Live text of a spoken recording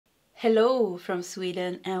Hello from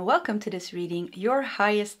Sweden and welcome to this reading, Your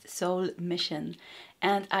Highest Soul Mission.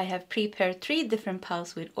 And I have prepared 3 different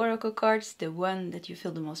piles with oracle cards. The one that you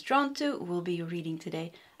feel the most drawn to will be your reading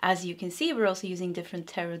today. As you can see, we're also using different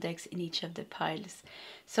tarot decks in each of the piles.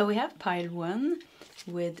 So we have pile 1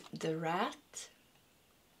 with the rat.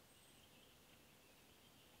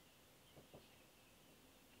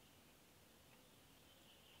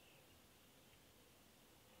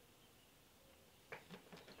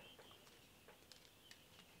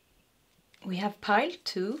 We have pile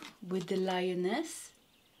 2 with the lioness.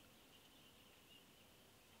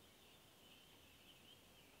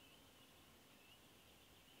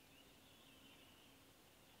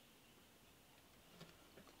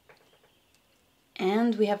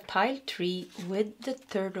 And we have pile 3 with the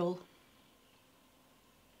turtle.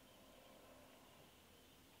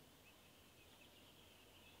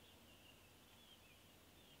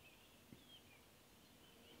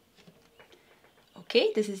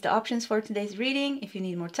 Okay, this is the options for today's reading. If you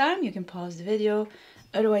need more time, you can pause the video.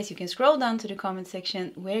 Otherwise, you can scroll down to the comment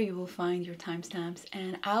section where you will find your timestamps,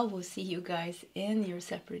 and I will see you guys in your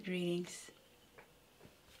separate readings.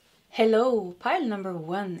 Hello, pile number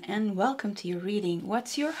 1, and welcome to your reading.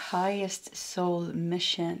 What's your highest soul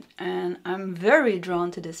mission? And I'm very drawn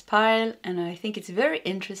to this pile, and I think it's very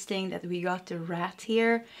interesting that we got the rat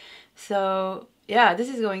here. So yeah, this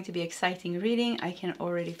is going to be exciting reading. I can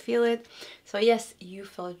already feel it. So yes, you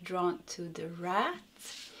felt drawn to the rat.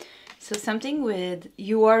 So something with,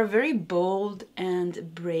 you are a very bold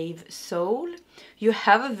and brave soul. You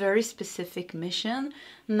have a very specific mission.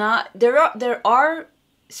 There are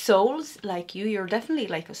souls like you. You're definitely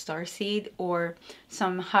like a starseed or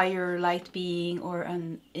some higher light being or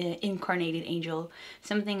an incarnated angel,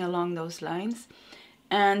 something along those lines.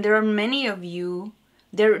 And there are many of you.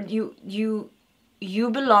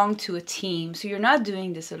 You belong to a team, so you're not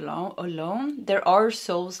doing this alone. There are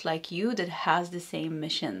souls like you that has the same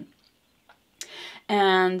mission,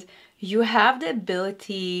 and you have the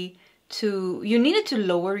ability to, you needed to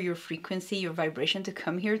lower your frequency, your vibration to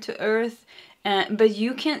come here to earth, but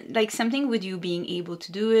you can, like, something with you being able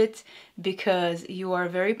to do it because you are a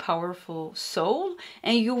very powerful soul,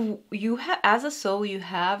 and you have, as a soul, you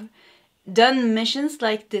have done missions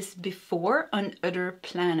like this before on other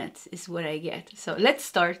planets is what I get. So let's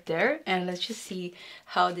start there and let's just see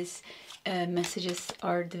how these messages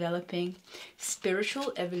are developing.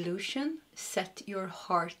 Spiritual evolution, set your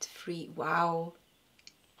heart free. Wow.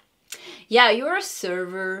 Yeah, you're a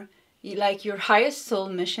server. Like, your highest soul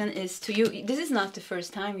mission is to you. This is not the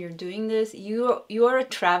first time you're doing this. You are a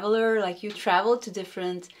traveler. Like, you travel to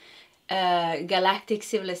different galactic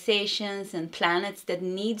civilizations and planets that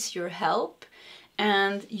needs your help,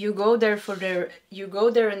 and you go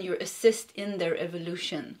there and you assist in their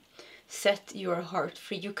evolution. Set your heart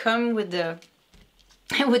free. You come with the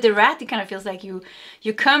with the rat. It kind of feels like you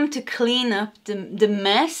come to clean up the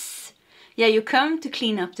mess. Yeah, you come to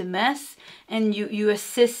clean up the mess, and you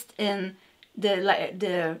assist in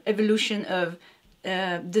the evolution of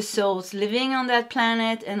the souls living on that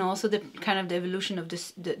planet, and also the kind of the evolution of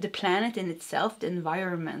the planet in itself, the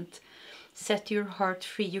environment. Set your heart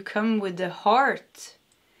free. You come with the heart.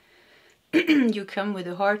 You come with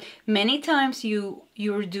the heart. Many times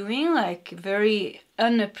you're doing like very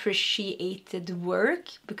unappreciated work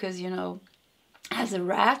because, you know, as a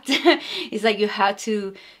rat, it's like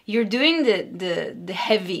you're doing the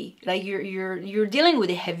heavy, like you're dealing with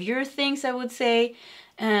the heavier things, I would say.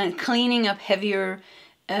 And cleaning up heavier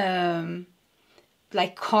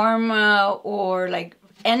like karma or like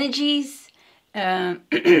energies.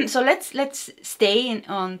 So let's stay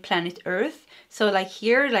on planet Earth. So like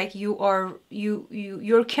here, like you're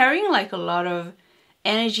carrying like a lot of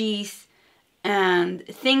energies and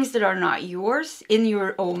things that are not yours in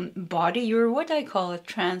your own body. You're what I call a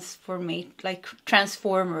transformer.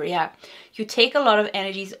 Yeah, you take a lot of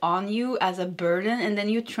energies on you as a burden, and then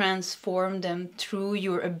you transform them through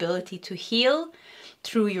your ability to heal,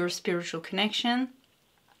 through your spiritual connection.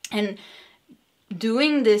 And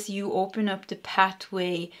doing this, you open up the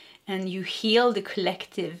pathway and you heal the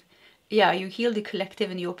collective. Yeah, you heal the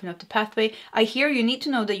collective and you open up the pathway. I hear you need to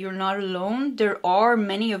know that you're not alone. There are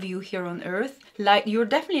many of you here on Earth. Like, you're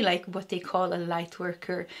definitely like what they call a light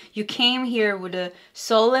worker. You came here with a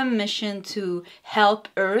solemn mission to help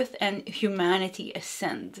Earth and humanity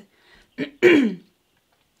ascend.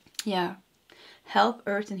 Yeah. Help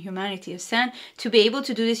Earth and humanity ascend. To be able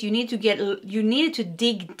to do this, you needed to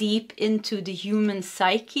dig deep into the human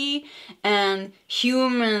psyche and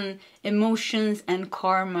human emotions and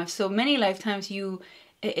karma. So many lifetimes you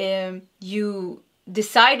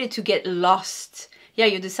decided to get lost yeah,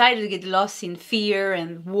 you decided to get lost in fear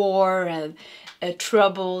and war and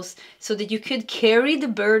troubles, so that you could carry the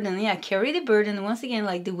burden. Yeah, carry the burden. Once again,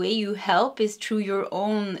 like the way you help is through your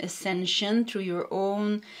own ascension, through your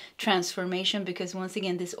own transformation, because once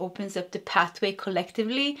again, this opens up the pathway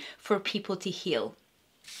collectively for people to heal.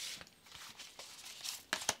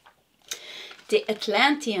 The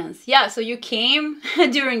Atlanteans. Yeah, so you came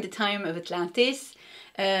during the time of Atlantis.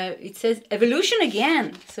 It says evolution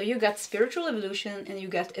again. So you got spiritual evolution and you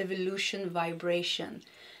got evolution vibration.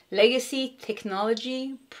 Legacy,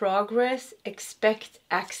 technology, progress, expect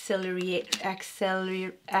acceleration.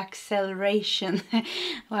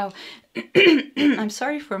 Wow. I'm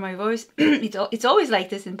sorry for my voice. It's always like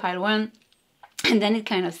this in pile 1. And then it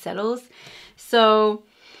kind of settles. So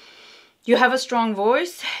you have a strong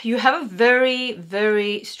voice, you have a very,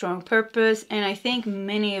 very strong purpose, and I think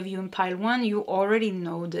many of you in pile 1, you already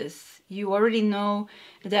know this. You already know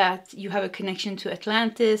that you have a connection to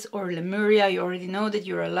Atlantis or Lemuria. You already know that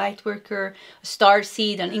you're a light worker, a star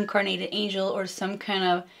seed, an incarnated angel, or some kind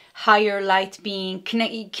of higher light being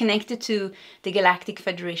connected to the Galactic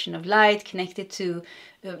Federation of Light, connected to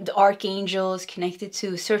the archangels, connected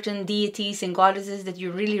to certain deities and goddesses that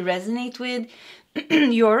you really resonate with.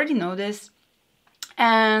 You already know this.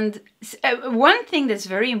 And one thing that's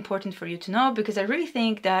very important for you to know, because I really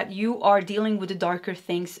think that you are dealing with the darker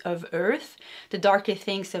things of Earth, the darker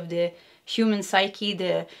things of the human psyche,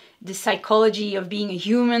 the psychology of being a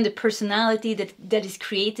human, the personality that is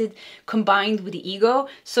created combined with the ego.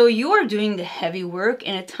 So you are doing the heavy work,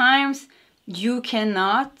 and at times you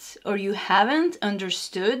cannot or you haven't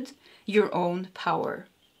understood your own power.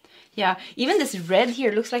 Yeah, even this red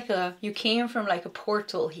here looks like you came from like a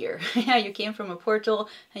portal here. Yeah, you came from a portal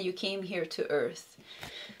and you came here to Earth.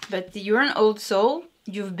 But you're an old soul.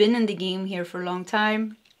 You've been in the game here for a long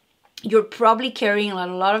time. You're probably carrying a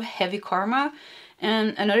lot of heavy karma.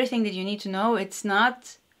 And another thing that you need to know, it's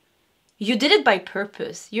not... You did it by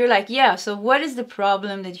purpose. You're like, yeah, so what is the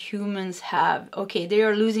problem that humans have? Okay, they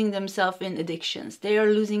are losing themselves in addictions. They are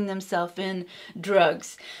losing themselves in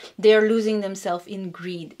drugs. They are losing themselves in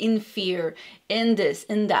greed, in fear, in this,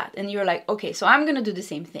 in that. And you're like, okay, so I'm going to do the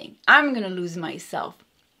same thing. I'm going to lose myself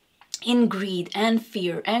in greed and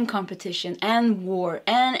fear and competition and war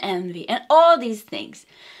and envy and all these things.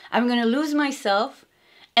 I'm going to lose myself.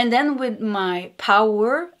 And then with my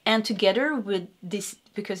power and together with this,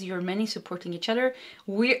 because you're many supporting each other,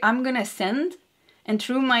 I'm going to ascend. And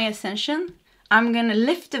through my ascension, I'm going to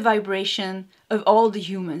lift the vibration of all the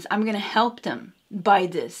humans. I'm going to help them by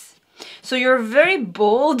this. So you're very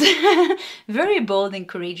bold, very bold and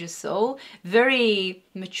courageous soul, very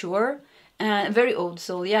mature, very old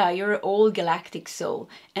soul. Yeah, you're an old galactic soul.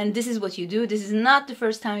 And this is what you do. This is not the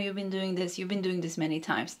first time you've been doing this. You've been doing this many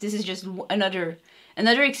times. This is just another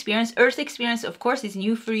experience. Earth experience, of course, is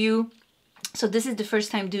new for you. So this is the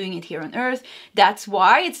first time doing it here on Earth. That's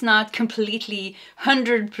why it's not completely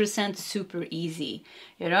 100% super easy,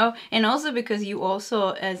 you know? And also because you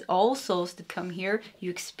also, as all souls that come here, you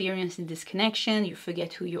experience a disconnection, you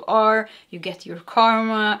forget who you are, you get your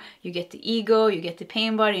karma, you get the ego, you get the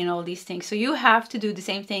pain body and all these things. So you have to do the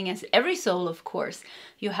same thing as every soul, of course.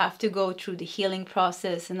 You have to go through the healing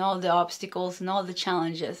process and all the obstacles and all the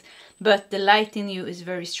challenges. But the light in you is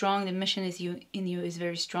very strong. The mission in you is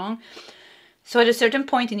very strong. So at a certain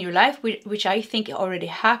point in your life, which I think already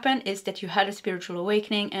happened, is that you had a spiritual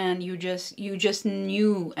awakening and you just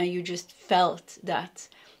knew and you just felt that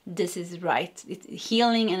this is right.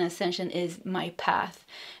 Healing and ascension is my path.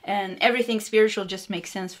 And everything spiritual just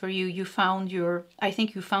makes sense for you. I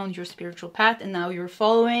think you found your spiritual path and now you're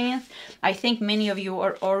following it. I think many of you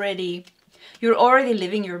are already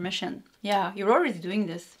living your mission. Yeah, you're already doing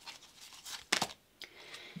this.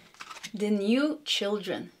 The new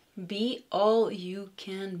children. Be all you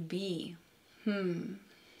can be.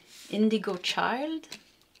 Indigo child.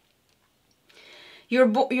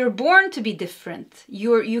 You're born to be different.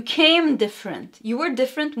 You came different. You were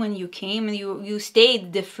different when you came, and you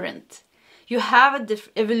stayed different. You have a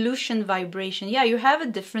evolution vibration. Yeah, you have a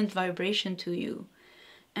different vibration to you,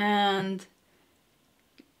 and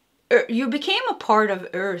you became a part of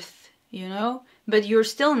Earth, you know. But you're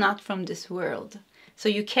still not from this world. So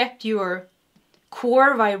you kept your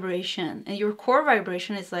core vibration, and your core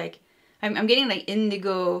vibration is like, I'm getting like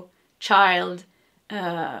indigo child,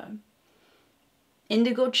 or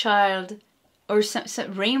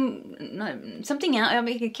something else. I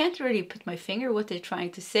mean, I can't really put my finger what they're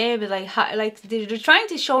trying to say, but like they're trying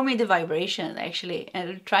to show me the vibration actually, and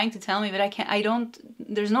they're trying to tell me, but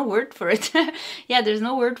there's no word for it. Yeah, there's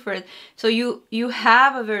no word for it. So you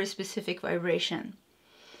have a very specific vibration.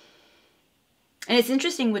 And it's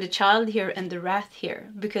interesting with the child here and the rat here,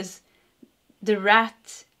 because the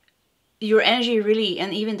rat, your energy really,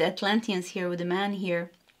 and even the Atlanteans here with the man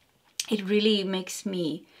here, it really makes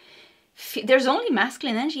me there's only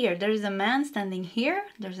masculine energy here. There is a man standing here,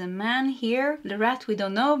 there's a man here, the rat we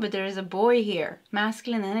don't know, but there is a boy here.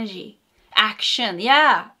 Masculine energy. Action,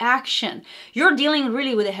 yeah, action. You're dealing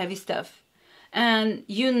really with the heavy stuff, and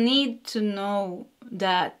you need to know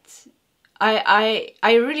that I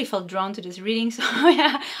really felt drawn to this reading. So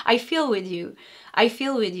yeah, I feel with you. I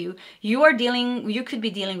feel with you. You could be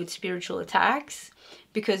dealing with spiritual attacks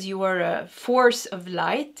because you are a force of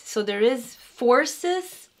light. So there is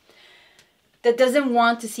forces that doesn't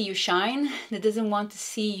want to see you shine, that doesn't want to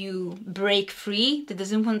see you break free, that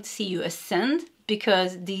doesn't want to see you ascend,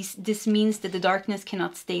 because this means that the darkness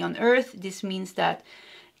cannot stay on earth. This means that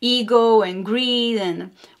ego and greed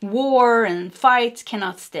and war and fights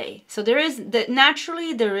cannot stay. So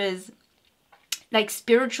naturally there is like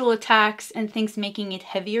spiritual attacks and things making it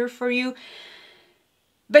heavier for you.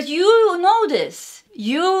 But you know this.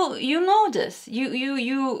 You know this.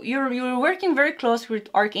 You're working very close with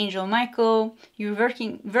Archangel Michael. You're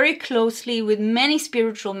working very closely with many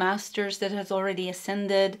spiritual masters that has already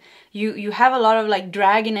ascended. You have a lot of like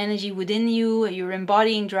dragon energy within you. You're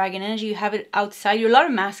embodying dragon energy. You have it outside you. A lot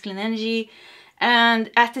of masculine energy. And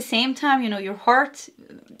at the same time, your heart,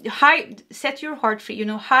 set your heart free,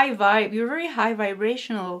 high vibe. You're very high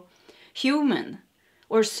vibrational human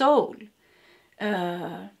or soul.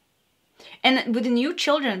 And with the new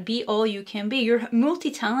children, be all you can be. You're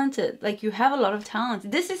multi-talented. Like, you have a lot of talent.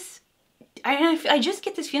 This is... I just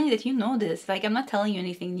get this feeling that you know this. Like, I'm not telling you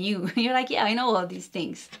anything new. You're like, yeah, I know all these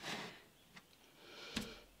things.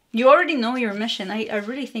 You already know your mission. I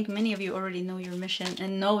really think many of you already know your mission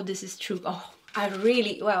and know this is true. Oh,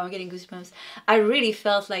 wow, I'm getting goosebumps. I really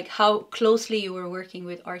felt like how closely you were working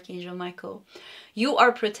with Archangel Michael. You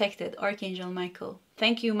are protected, Archangel Michael.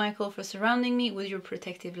 Thank you, Michael, for surrounding me with your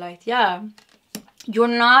protective light. Yeah, you're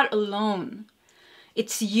not alone.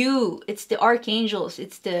 It's you. It's the archangels.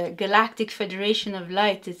 It's the Galactic Federation of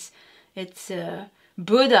Light. It's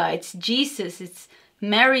Buddha. It's Jesus. It's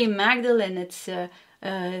Mary Magdalene. It's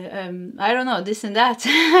I don't know, this and that.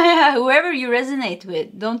 Whoever you resonate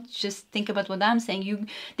with. Don't just think about what I'm saying.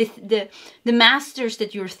 The masters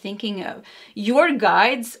that you're thinking of. Your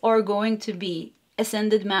guides are going to be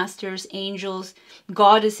ascended masters, angels,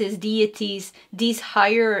 goddesses, deities, these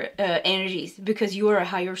higher energies, because you are a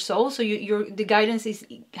higher soul. So the guidance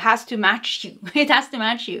has to match you. It has to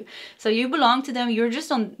match you. So you belong to them. You're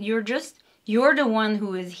the one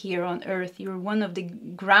who is here on earth. You're one of the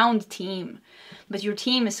ground team, but your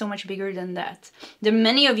team is so much bigger than that. There are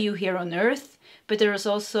many of you here on earth, but there is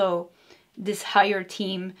also this higher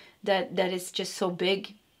team that is just so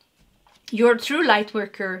big. You're a true light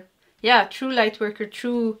worker. Yeah, true light worker,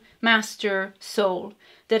 true master soul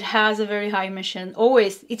that has a very high mission.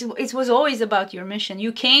 Always, it was always about your mission.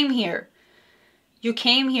 You came here. You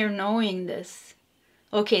came here knowing this.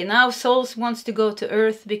 Okay, now souls wants to go to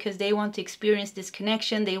earth because they want to experience this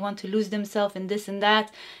connection. They want to lose themselves in this and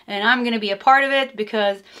that. And I'm going to be a part of it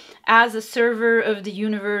because as a server of the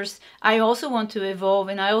universe, I also want to evolve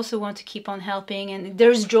and I also want to keep on helping. And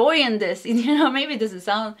there's joy in this. Maybe it doesn't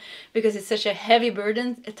sound because it's such a heavy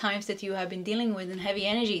burden at times that you have been dealing with and heavy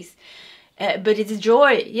energies. But it's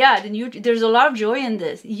joy. Yeah, there's a lot of joy in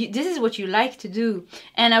this. This is what you like to do.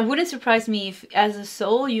 And it wouldn't surprise me if, as a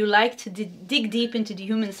soul, you like to dig deep into the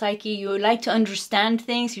human psyche. You like to understand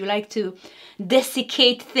things. You like to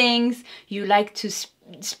desiccate things. You like to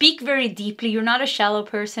speak very deeply. You're not a shallow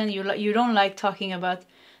person. You don't like talking about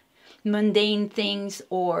mundane things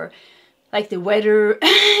or like the weather,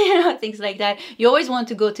 things like that. You always want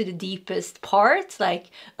to go to the deepest parts, like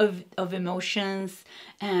of emotions,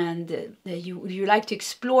 and you like to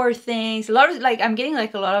explore things. A lot of I'm getting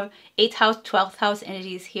like a lot of 8th house, 12th house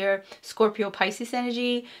energies here, Scorpio, Pisces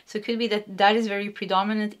energy. So it could be that is very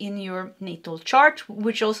predominant in your natal chart,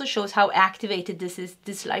 which also shows how activated this is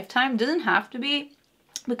this lifetime. Doesn't have to be,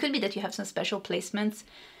 but could be that you have some special placements.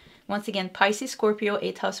 Once again, Pisces, Scorpio,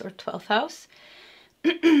 8th house or 12th house.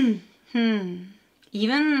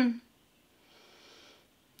 Even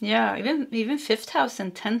 5th house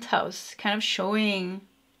and 10th house kind of showing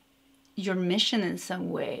your mission in some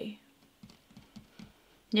way.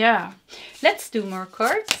 Yeah, let's do more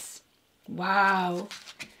cards. Wow,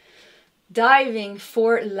 diving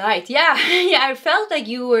for light. Yeah, I felt like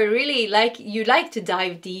you were really you like to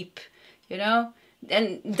dive deep,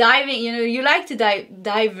 and diving, you like to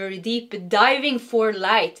dive very deep, but diving for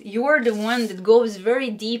light. You're the one that goes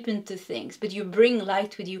very deep into things, but you bring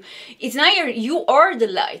light with you. It's not you are the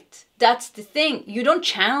light. That's the thing. You don't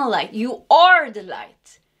channel light. You are the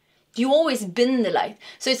light. You always been the light.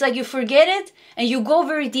 So it's like you forget it and you go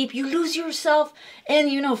very deep. You lose yourself in,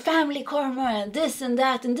 you know, family karma and this and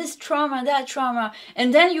that and this trauma and that trauma.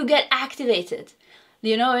 And then you get activated,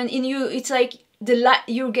 you know, and in you, it's like the light,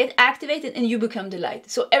 you get activated and you become the light.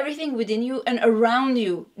 So everything within you and around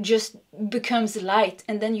you just becomes light,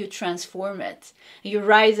 and then you transform it. You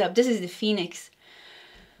rise up. This is the phoenix.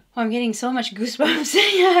 Oh, I'm getting so much goosebumps.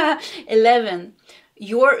 Yeah. 11.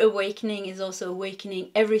 Your awakening is also awakening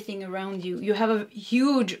everything around you. You have a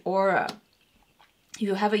huge aura.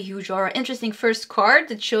 You have a huge aura. Interesting first card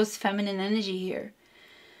that shows feminine energy here.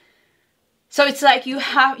 So it's like you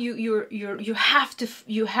have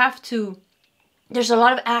to. There's a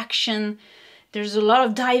lot of action. There's a lot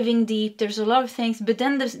of diving deep. There's a lot of things. But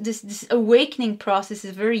then this awakening process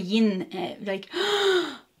is very yin. Like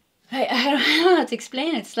I don't know how to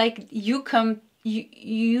explain it. It's like you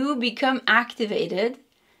become activated,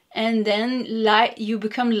 and then you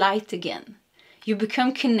become light again. You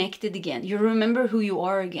become connected again. You remember who you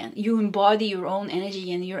are again. You embody your own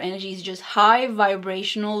energy, and your energy is just high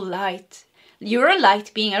vibrational light. You're a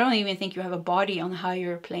light being. I don't even think you have a body on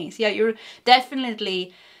higher planes. Yeah, you're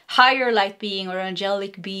definitely higher light being or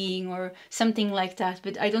angelic being or something like that.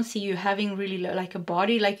 But I don't see you having really like a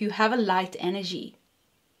body. Like you have a light energy.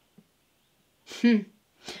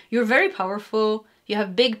 You're very powerful. You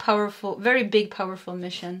have big, powerful, very big, powerful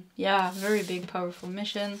mission. Yeah, very big, powerful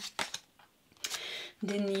mission.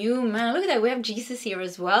 The new man. Look at that. We have Jesus here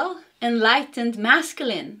as well. Enlightened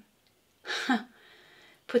masculine.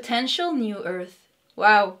 Potential new earth.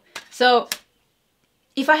 Wow. So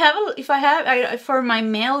if I have for my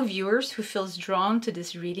male viewers who feels drawn to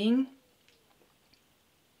this reading,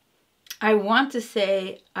 I want to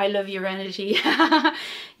say I love your energy.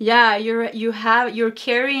 Yeah, you're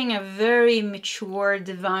carrying a very mature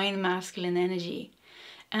divine masculine energy,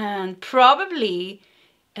 and probably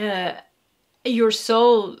your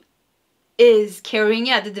soul is carrying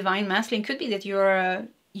the divine masculine. Could be that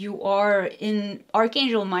you are in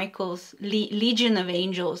Archangel Michael's legion of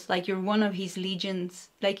angels, like you're one of his legions,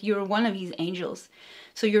 like you're one of his angels.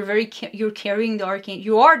 So you're carrying the archangel.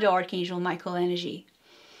 You are the Archangel Michael energy.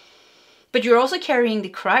 But you're also carrying the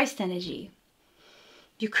Christ energy.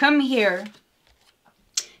 You come here,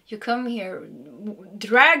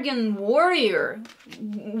 dragon warrior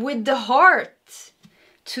with the heart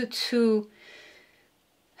to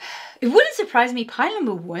it wouldn't surprise me, pile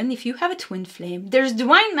number 1, if you have a twin flame. There's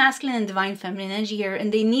divine masculine and divine feminine energy here,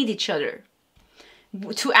 and they need each other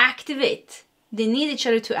to activate. They need each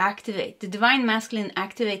other to activate. The divine masculine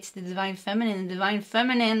activates the divine feminine, and the divine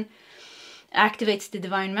feminine activates the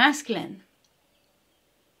divine masculine.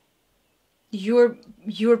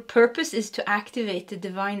 Your purpose is to activate the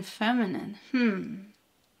divine feminine.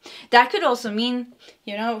 That could also mean,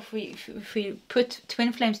 you know, if we put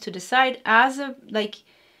twin flames to the side, as a like,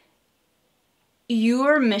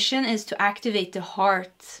 your mission is to activate the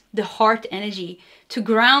heart energy, to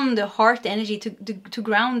ground the heart energy, to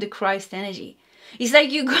ground the Christ energy. It's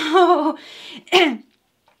like you go.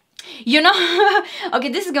 You know, okay,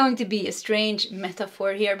 this is going to be a strange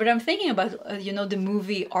metaphor here, but I'm thinking about, you know, the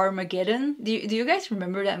movie Armageddon. Do you guys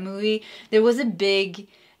remember that movie? There was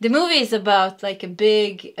the movie is about like a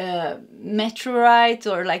big meteorite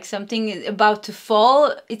or like something about to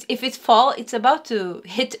fall. It's about to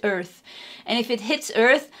hit Earth. And if it hits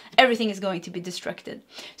Earth, everything is going to be destructed.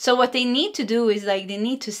 So what they need to do is like they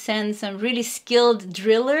need to send some really skilled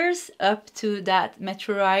drillers up to that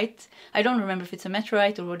meteorite. I don't remember if it's a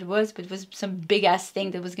meteorite or what it was, but it was some big ass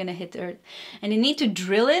thing that was gonna hit Earth. And they need to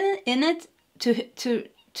drill in it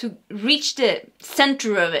to reach the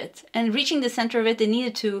center of it. And reaching the center of it, they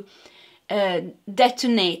needed to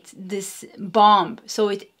detonate this bomb. So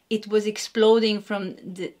it was exploding from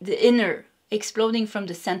the inner, exploding from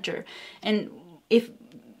the center. And if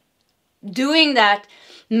doing that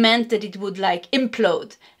meant that it would like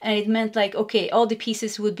implode, and it meant like, okay, all the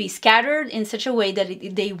pieces would be scattered in such a way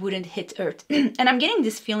that they wouldn't hit Earth. And I'm getting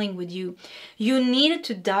this feeling with you. You needed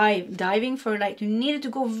to diving for light. You needed to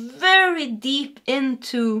go very deep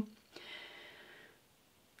into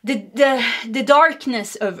the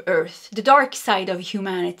darkness of Earth, the dark side of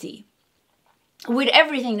humanity, with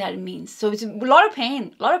everything that it means. So it's a lot of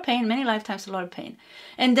pain, many lifetimes, a lot of pain.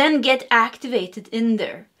 And then get activated in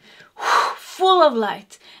there, full of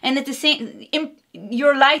light. And at the same,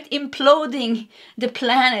 your light imploding the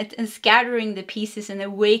planet and scattering the pieces and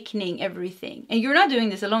awakening everything. And you're not doing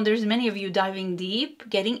this alone. There's many of you diving deep,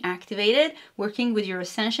 getting activated, working with your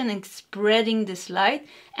ascension and spreading this light,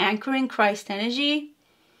 anchoring Christ energy.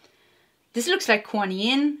 This looks like Kuan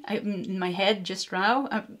Yin in my head just now,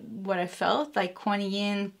 what I felt, like Kuan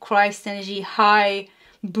Yin, Christ energy, high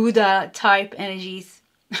Buddha type energies.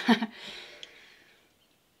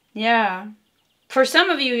 Yeah. For some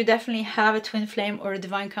of you, you definitely have a twin flame or a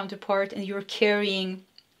divine counterpart, and you're carrying,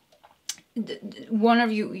 one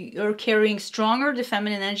of you, you're carrying stronger the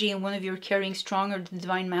feminine energy, and one of you are carrying stronger the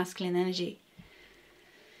divine masculine energy.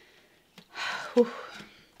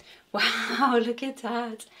 Wow, look at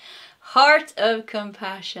that. Heart of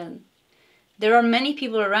compassion. There are many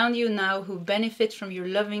people around you now who benefit from your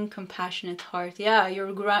loving, compassionate heart. Yeah, you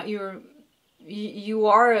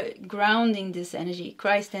are grounding this energy,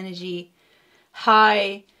 Christ energy,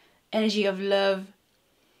 high energy of love,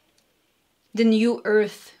 the new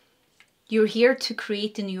earth. You're here to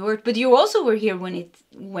create the new earth, but you also were here when it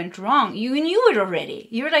went wrong. You knew it already.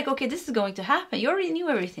 You're like, okay, this is going to happen. You already knew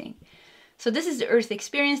everything. So this is the earth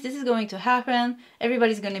experience. This is going to happen.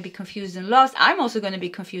 Everybody's going to be confused and lost. I'm also going to be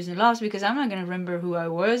confused and lost because I'm not going to remember who I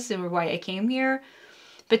was or why I came here.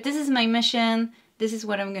 But this is my mission. This is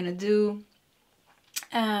what I'm going to do.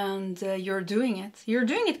 And you're doing it. You're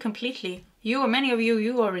doing it completely. You, or many of you,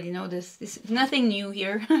 you already know this. This is nothing new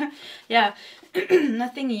here. Yeah,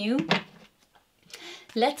 nothing new.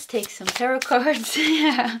 Let's take some tarot cards.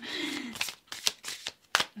 Yeah.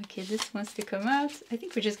 Okay, this wants to come out. I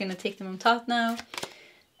think we're just going to take them on top now.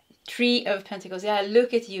 3 of Pentacles. Yeah,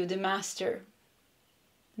 look at you, the master.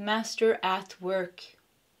 Master at work.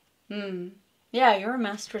 Yeah, you're a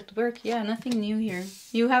master at work. Yeah, nothing new here.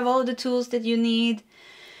 You have all the tools that you need.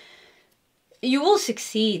 You will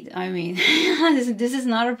succeed. I mean, this is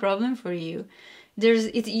not a problem for you.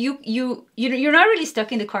 You're not really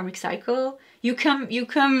stuck in the karmic cycle. You're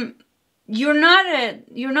not an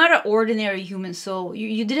ordinary human soul.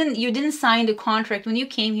 You didn't sign the contract when you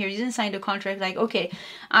came here. You didn't sign the contract like, okay,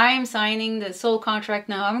 I'm signing the soul contract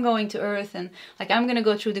now. I'm going to Earth and like I'm gonna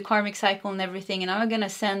go through the karmic cycle and everything, and I'm gonna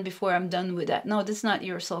ascend before I'm done with that. No, that's not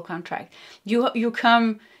your soul contract. You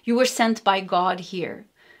were sent by God here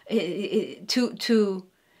to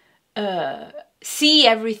see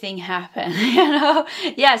everything happen. You know,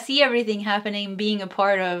 yeah, see everything happening, being a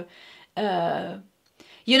part of.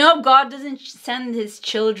 You know, God doesn't send his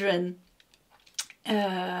children,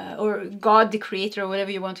 or God the creator, or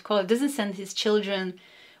whatever you want to call it, doesn't send his children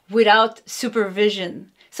without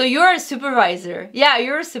supervision. So you're a supervisor. Yeah,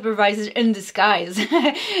 you're a supervisor in disguise.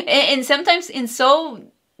 And sometimes in so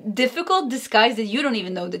difficult disguise that you don't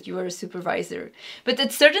even know that you are a supervisor. But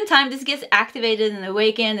at certain time this gets activated and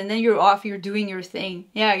awakened, and then you're off, you're doing your thing.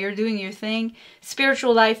 Yeah, you're doing your thing.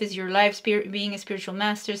 Spiritual life is your life. Being a spiritual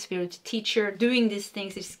master, spiritual teacher, doing these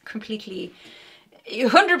things is completely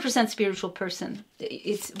 100% spiritual person.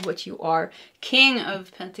 It's what you are. King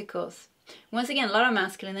of Pentacles. Once again, a lot of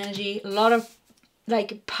masculine energy, a lot of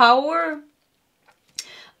like power,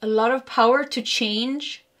 a lot of power to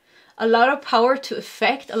change, a lot of power to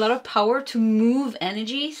affect, a lot of power to move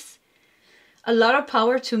energies, a lot of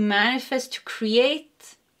power to manifest, to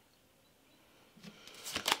create.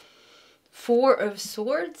 4 of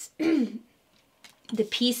Swords, the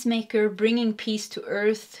peacemaker, bringing peace to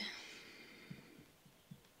earth.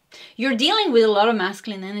 You're dealing with a lot of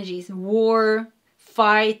masculine energies, war,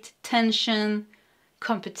 fight, tension,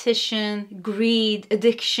 competition, greed,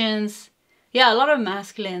 addictions. Yeah, a lot of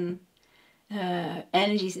masculine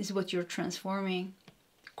energies is what you're transforming.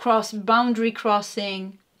 Boundary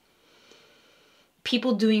crossing,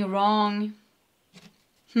 people doing wrong.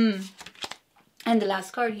 And the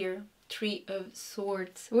last card here, 3 of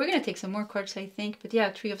Swords. We're gonna take some more cards, I think, but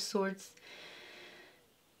yeah, 3 of Swords.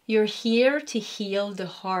 You're here to heal the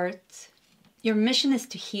heart. Your mission is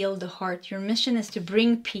to heal the heart. Your mission is to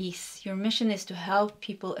bring peace. Your mission is to help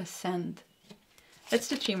people ascend. Let's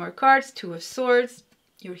do 3 more cards. 2 of Swords.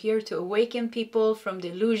 You're here to awaken people from the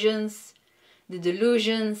illusions, the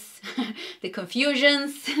delusions, the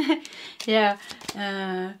confusions. Yeah.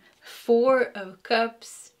 4 of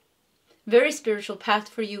Cups. Very spiritual path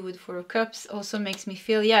for you with 4 of Cups. Also makes me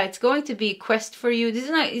feel, yeah, it's going to be a quest for you. This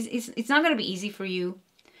is not, it's not going to be easy for you.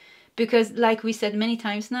 Because like we said many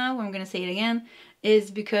times now, I'm going to say it again, is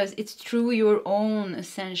because it's through your own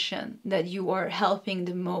ascension that you are helping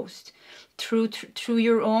the most. Through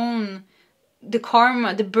your own, the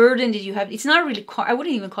karma, the burden that you have. It's not really, I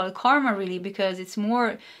wouldn't even call it karma really, because it's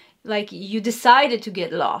more like you decided to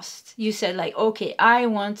get lost. You said like, okay, I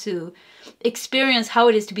want to experience how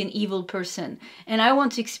it is to be an evil person, and I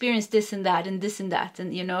want to experience this and that and this and that,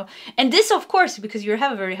 and you know, and this of course because you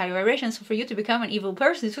have a very high vibration, so for you to become an evil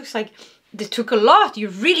person, it looks like that took a lot. You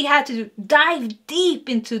really had to dive deep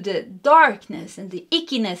into the darkness and the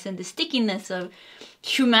ickiness and the stickiness of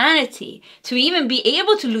humanity to even be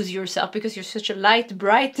able to lose yourself, because you're such a light,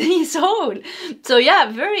 bright soul. So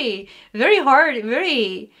yeah, very, very hard,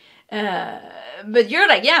 very but you're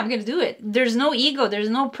like, yeah, I'm gonna do it. There's no ego, there's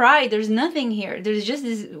no pride, there's nothing here. There's just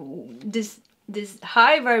this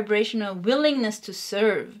high vibrational willingness to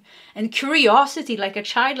serve and curiosity, like a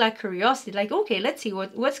childlike curiosity, like, okay, let's see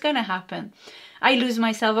what's gonna happen. I lose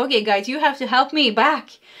myself. Okay, guys, you have to help me back.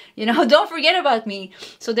 You know, don't forget about me.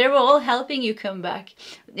 So they were all helping you come back.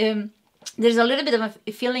 There's a little bit of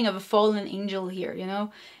a feeling of a fallen angel here, you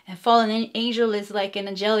know. A fallen angel is like an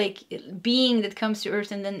angelic being that comes to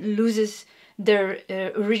earth and then loses their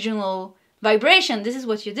original vibration. This is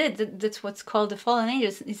what you did. That's what's called the fallen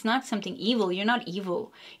angels. It's not something evil. You're not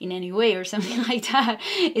evil in any way or something like that.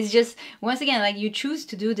 It's just, once again, like, you choose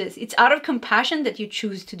to do this. It's out of compassion that you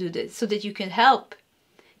choose to do this, so that you can help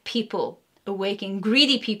people awaken,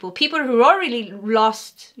 greedy people who are really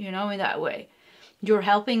lost, you know, in that way. You're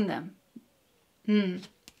helping them. 401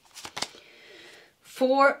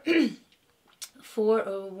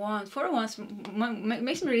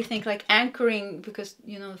 makes me really think like anchoring, because,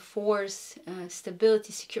 you know, force,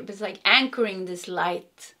 stability, secure, but it's like anchoring this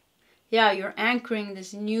light. Yeah, you're anchoring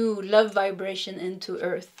this new love vibration into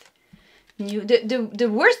earth. The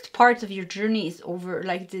worst part of your journey is over.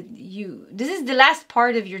 Like, this is the last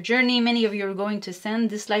part of your journey. Many of you are going to ascend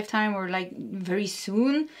this lifetime or like very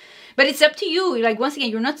soon, but it's up to you. Like, once again,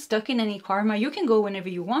 you're not stuck in any karma. You can go whenever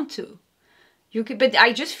you want to. You could, but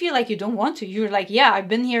I just feel like you don't want to. You're like, yeah, I've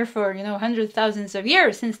been here for, you know, hundreds, thousands of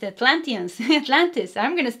years, since the Atlantis.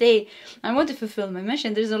 I'm gonna stay. I want to fulfill my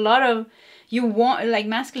mission. There's a lot of, you want, like,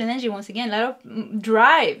 masculine energy, once again, a lot of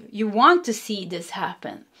drive. You want to see this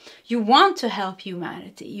happen. You want to help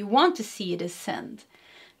humanity. You want to see it ascend.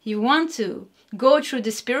 You want to go through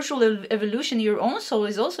the spiritual evolution. Your own soul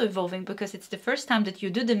is also evolving, because it's the first time that you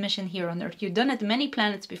do the mission here on Earth. You've done it many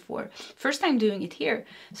planets before. First time doing it here.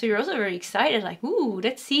 So you're also very excited, like, ooh,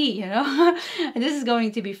 let's see, you know. And this is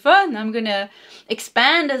going to be fun. I'm going to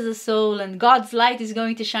expand as a soul, and God's light is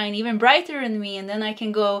going to shine even brighter in me. And then I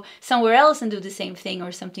can go somewhere else and do the same thing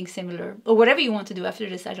or something similar. Or whatever you want to do after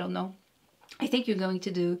this, I don't know. I think you're going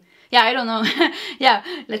to do, yeah, I don't know. Yeah,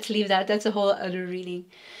 let's leave that. That's a whole other reading.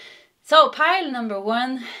 So pile number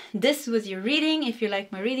 1, this was your reading. If you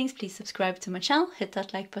like my readings, please subscribe to my channel, hit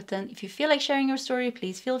that like button. If you feel like sharing your story,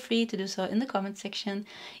 please feel free to do so in the comment section.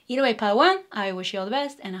 Either way, pile 1, I wish you all the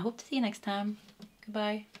best, and I hope to see you next time.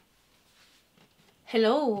 Goodbye.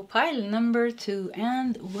 Hello, pile number 2,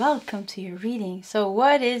 and welcome to your reading. So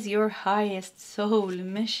what is your highest soul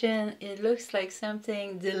mission? It looks like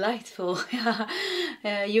something delightful.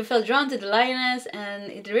 You felt drawn to the Lioness, and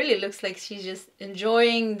it really looks like she's just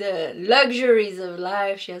enjoying the luxuries of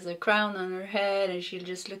life. She has a crown on her head and she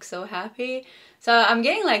just looks so happy. So I'm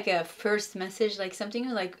getting like a first message, like something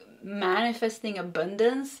like manifesting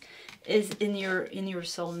abundance is in your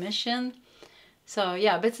soul mission. So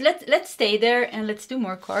yeah, but let's stay there and let's do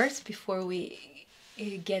more cards before we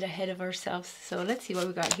get ahead of ourselves. So let's see what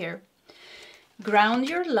we got here. Ground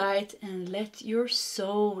your light and let your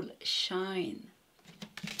soul shine.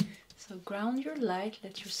 So ground your light,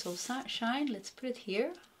 let your soul shine. Let's put it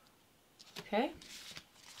here. Okay.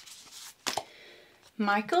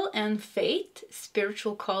 Michael and Fate,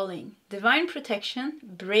 spiritual calling, divine protection,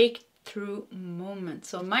 breakthrough moment.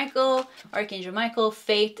 So Michael, Archangel Michael,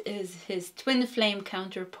 Fate is his twin flame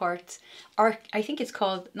counterpart. I think it's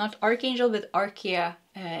called not Archangel but Archea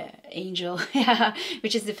Angel, yeah,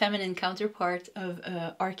 which is the feminine counterpart of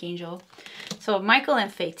Archangel. So Michael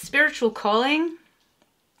and Fate, spiritual calling,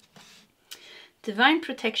 divine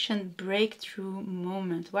protection, breakthrough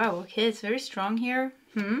moment. Wow, okay, it's very strong here.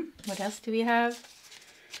 What else do we have?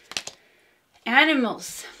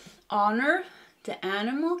 Animals, honor the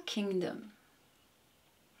animal kingdom.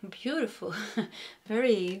 Beautiful.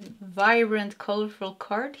 Very vibrant, colorful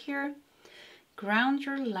card here. Ground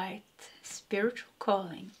your light, spiritual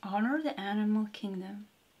calling, honor the animal kingdom.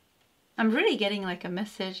 I'm really getting like a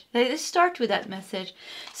message. Let's start with that message.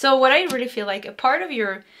 So what I really feel like a part of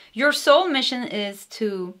your soul mission is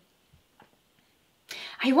to,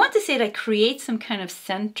 I want to say, like, create some kind of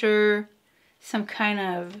center, some kind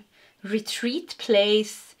of retreat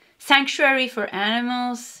place, sanctuary for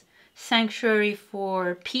animals, sanctuary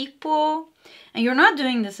for people. And you're not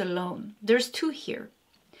doing this alone. There's 2 here.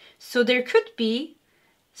 So there could be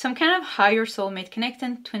some kind of higher soulmate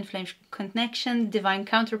connection, twin flame connection, divine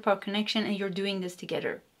counterpart connection, and you're doing this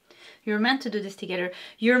together. You're meant to do this together.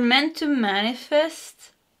 You're meant to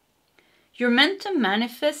manifest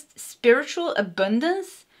spiritual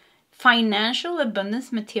abundance financial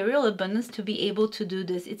abundance, material abundance to be able to do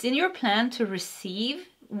this. It's in your plan to receive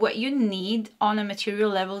what you need on a material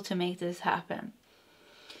level to make this happen.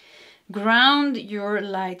 Ground your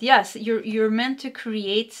light. Yes, you're meant to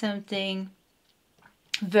create something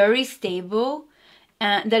very stable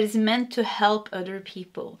and that is meant to help other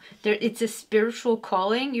people. It's a spiritual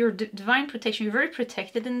calling. Your divine protection. You're very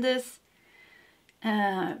protected in this.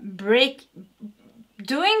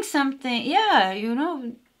 Doing something, yeah, you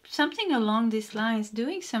know, something along these lines,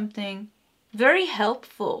 doing something very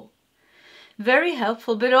helpful,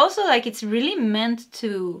 but also like it's really meant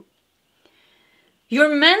to,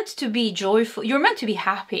 you're meant to be joyful, you're meant to be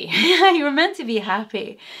happy. You're meant to be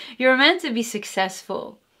happy, you're meant to be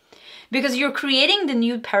successful, because you're creating the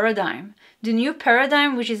new paradigm,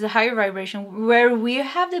 which is a higher vibration, where we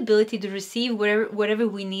have the ability to receive whatever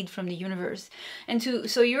we need from the universe. And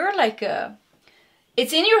so you're like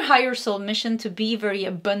it's in your higher soul mission to be very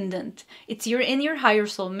abundant. In your higher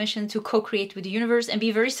soul mission to co-create with the universe and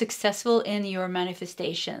be very successful in your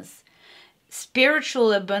manifestations.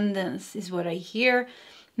 Spiritual abundance is what I hear.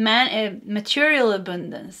 Material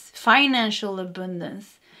abundance, financial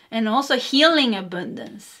abundance, and also healing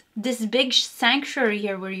abundance. This big sanctuary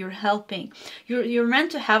here where you're helping. You're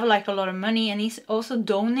meant to have like a lot of money, and also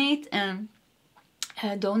donate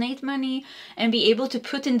money and be able to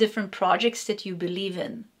put in different projects that you believe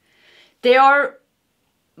in. They are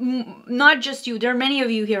not just you. There are many of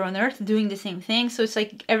you here on earth doing the same thing. So it's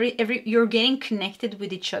like you're getting connected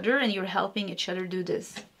with each other and you're helping each other do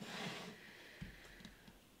this.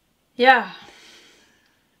 Yeah.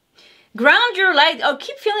 Ground your light. I'll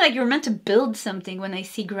keep feeling like you're meant to build something when I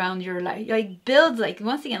see ground your light. Like build, like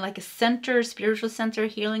once again, like a center, spiritual center,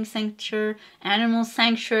 healing center, animal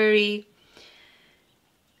sanctuary.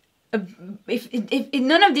 If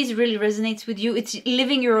none of these really resonates with you, it's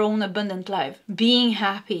living your own abundant life, being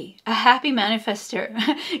happy, a happy manifester.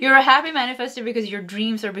 You're a happy manifester because your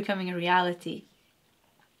dreams are becoming a reality.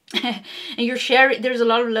 And you're sharing, there's a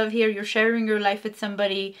lot of love here. You're sharing your life with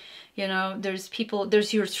somebody, you know, there's people,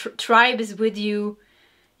 there's your tribe is with you.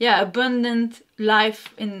 Yeah, abundant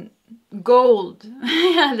life in gold.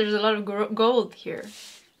 Yeah, there's a lot of gold here.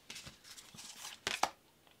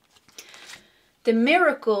 The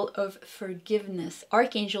miracle of forgiveness.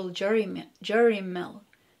 Archangel Jeremiel.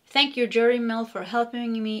 Thank you, Jeremiel, for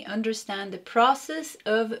helping me understand the process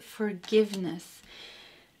of forgiveness.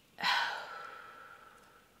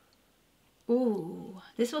 Ooh,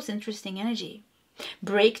 this was interesting energy.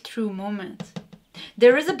 Breakthrough moment.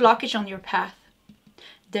 There is a blockage on your path.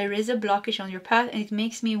 There is a blockage on your path, and it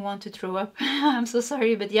makes me want to throw up. I'm so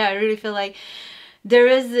sorry, but yeah, I really feel like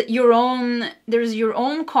there's your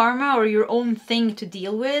own karma or your own thing to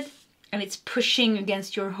deal with, and it's pushing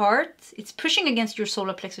against your heart. It's pushing against your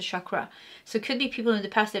solar plexus chakra. So it could be people in the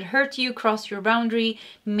past that hurt you, crossed your boundary,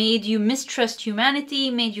 made you mistrust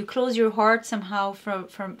humanity, made you close your heart somehow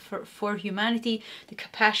for humanity, the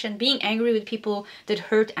compassion, being angry with people that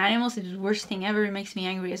hurt animals. It's the worst thing ever. It makes me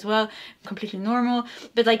angry as well. Completely normal.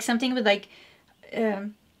 But like something with like,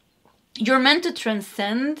 you're meant to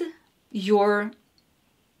transcend your,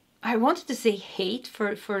 I wanted to say hate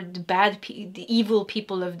for the evil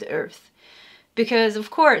people of the earth. Because of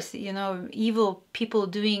course, you know, evil people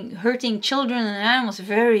hurting children and animals,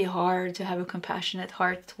 very hard to have a compassionate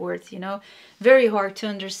heart towards, you know, very hard to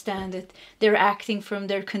understand that they're acting from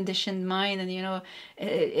their conditioned mind. And, you know,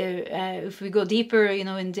 if we go deeper, you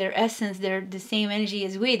know, in their essence, they're the same energy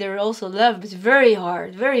as we. They're also love, but it's very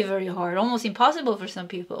hard, very, very hard, almost impossible for some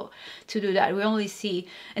people to do that. We only see,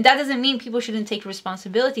 and that doesn't mean people shouldn't take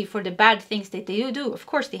responsibility for the bad things that they do. Of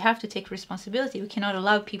course, they have to take responsibility. We cannot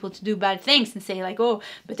allow people to do bad things and say like, oh,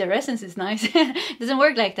 but their essence is nice. It doesn't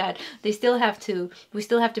work like that. We still have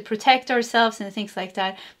to protect ourselves and things like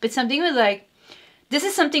that. But something with like, this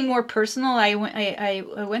is something more personal. I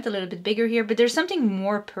went a little bit bigger here, but there's something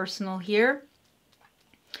more personal here.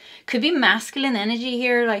 Could be masculine energy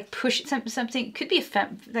here, like push something. Could be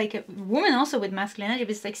like a woman also with masculine energy,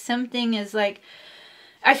 but it's like something is like,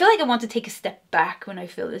 I feel like I want to take a step back when I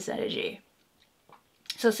feel this energy.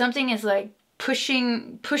 So something is like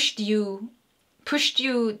pushed you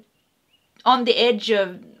on the edge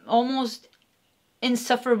of almost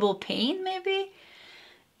insufferable pain, maybe.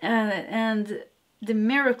 And the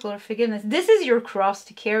miracle of forgiveness. This is your cross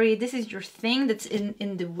to carry. This is your thing that's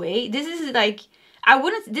in the way. This is like,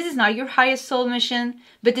 this is not your highest soul mission,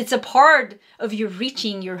 but it's a part of you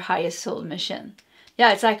reaching your highest soul mission.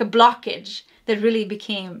 Yeah, it's like a blockage that really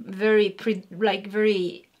became very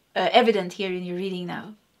evident here in your reading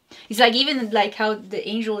now. It's like, even like how the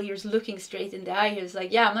angel here is looking straight in the eye here. It's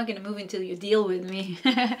like, yeah, I'm not going to move until you deal with me.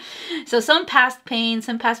 So some past pain,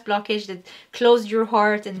 some past blockage that closed your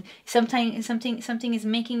heart, and something is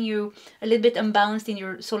making you a little bit unbalanced in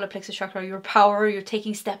your solar plexus chakra, your power, you're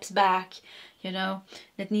taking steps back, you know,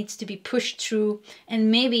 that needs to be pushed through.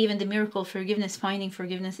 And maybe even the miracle forgiveness, finding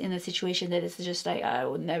forgiveness in a situation that is just like, I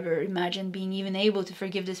would never imagine being even able to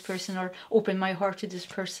forgive this person or open my heart to this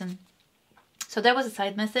person. So that was a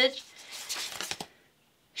side message.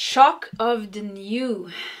 Shock of the new.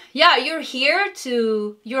 Yeah, you're here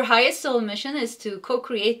to, your highest soul mission is to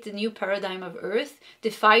co-create the new paradigm of Earth, the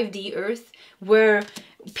 5D Earth, where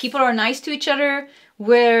people are nice to each other,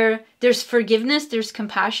 where there's forgiveness, there's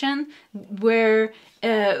compassion, where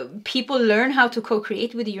people learn how to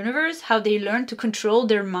co-create with the universe, how they learn to control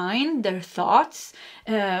their mind, their thoughts,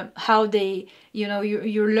 how they, you know,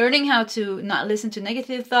 you're learning how to not listen to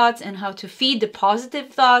negative thoughts and how to feed the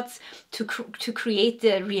positive thoughts to create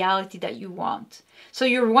the reality that you want. So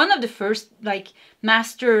you're one of the first, like,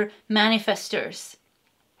 master manifestors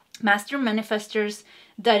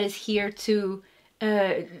that is here to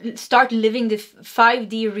start living the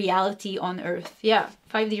 5D reality on Earth. Yeah,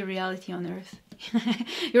 5D reality on Earth.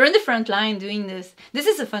 You're in the front line doing this. This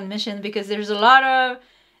is a fun mission because there's a lot of,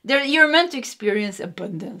 you're meant to experience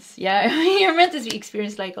abundance. Yeah, you're meant to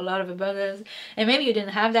experience like a lot of abundance, and maybe you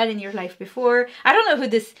didn't have that in your life before. I don't know who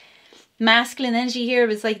this masculine energy here,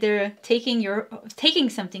 but it's like they're taking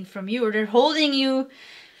something from you, or they're holding you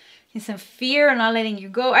in some fear and not letting you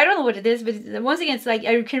go. I don't know what it is, but once again, it's like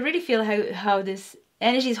I can really feel how this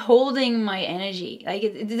energy is holding my energy. Like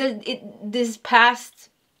this past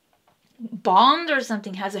bond or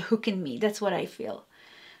something has a hook in me. That's what I feel.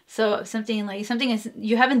 So something is,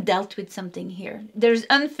 you haven't dealt with something here. There's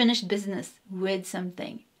unfinished business with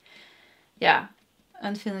something. Yeah,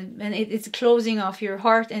 unfinished, and it's closing off your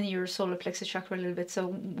heart and your solar plexus chakra a little bit.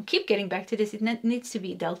 So keep getting back to this. It needs to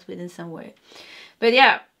be dealt with in some way. But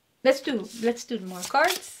yeah, let's do more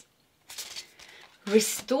cards.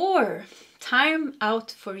 Restore. Time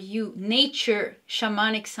out for you. Nature,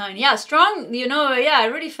 shamanic sign. Yeah, strong, you know, yeah, I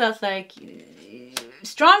really felt like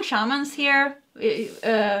strong shamans here. You're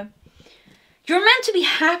meant to be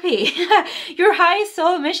happy. Your highest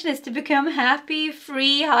soul mission is to become happy,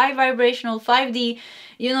 free, high vibrational, 5D,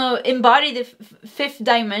 you know, embody the fifth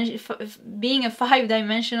dimension, being a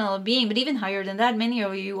 5-dimensional being. But even higher than that, many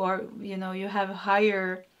of you are, you know, you have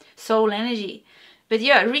higher soul energy. But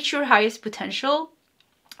yeah, reach your highest potential,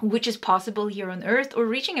 which is possible here on Earth, or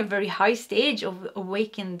reaching a very high stage of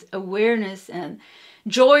awakened awareness and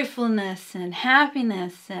joyfulness and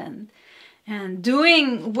happiness, and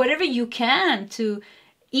doing whatever you can to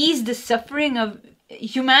ease the suffering of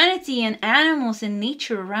humanity and animals and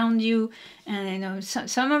nature around you. And you know,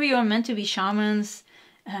 some of you are meant to be shamans.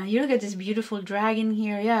 You look at this beautiful dragon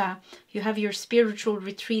here. Yeah, you have your spiritual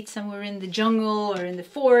retreat somewhere in the jungle or in the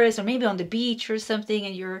forest or maybe on the beach or something,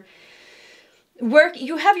 and you're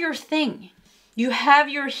you have your thing, you have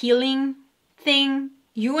your healing thing,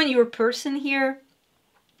 you and your person here,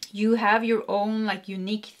 you have your own like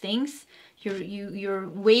unique things, your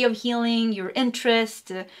way of healing, your interest,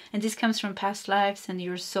 and this comes from past lives and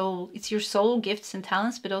your soul. It's your soul gifts and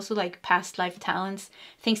talents, but also like past life talents,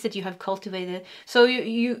 things that you have cultivated. So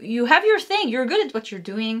you have your thing, you're good at what you're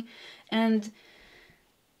doing, and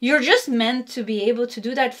you're just meant to be able to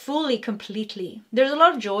do that fully, completely. There's a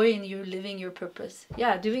lot of joy in you living your purpose.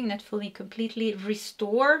 Yeah, doing that fully, completely.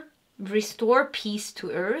 Restore peace to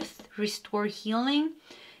Earth. Restore healing.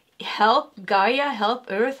 Help Gaia, help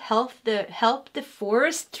Earth, help the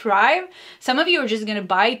forest thrive. Some of you are just gonna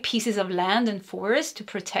buy pieces of land and forest to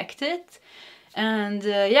protect it. And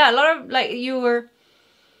yeah, a lot of like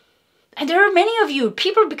and there are many of you,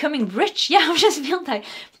 people becoming rich. Yeah, I'm just feeling like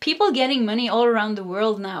people getting money all around the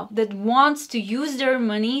world now that wants to use their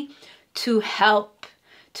money to help,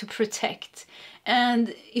 to protect.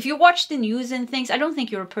 And if you watch the news and things, I don't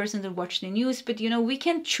think you're a person that watch the news, but you know, we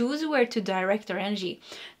can choose where to direct our energy.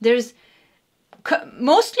 There's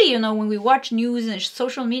mostly, you know, when we watch news and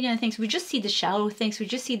social media and things, we just see the shallow things, we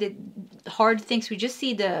just see the hard things, we just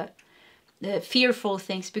see the fearful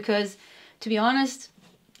things, because to be honest,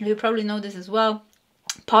 you probably know this as well,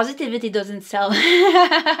 positivity doesn't sell.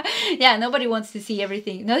 Yeah, nobody wants to see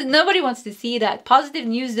everything. Nobody wants to see that. Positive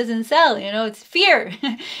news doesn't sell, you know, it's fear.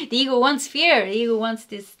 The ego wants fear. The ego wants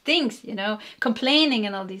these things, you know, complaining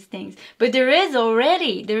and all these things. But there's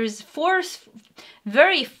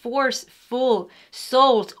very forceful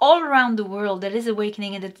souls all around the world that is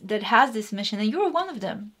awakening and that has this mission. And you're one of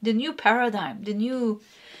them. The new paradigm,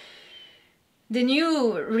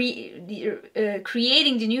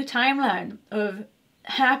 creating the new timeline of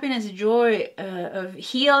happiness, joy, of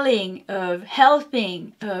healing, of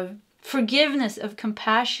helping, of forgiveness, of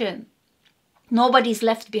compassion. Nobody's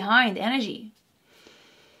left behind energy.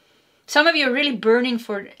 Some of you are really burning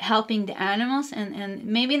for helping the animals, and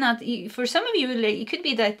maybe not. For some of you, like, it could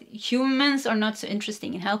be that humans are not so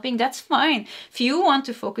interesting in helping. That's fine. If you want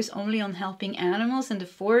to focus only on helping animals in the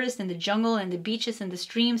forest and the jungle and the beaches and the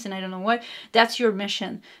streams and I don't know what, that's your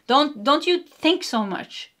mission. Don't you think so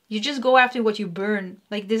much. You just go after what you burn.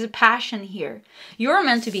 Like, there's a passion here. You're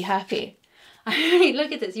meant to be happy.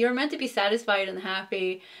 Look at this. You're meant to be satisfied and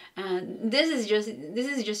happy, and this is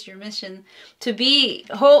just your mission, to be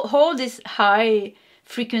hold this high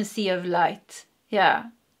frequency of light.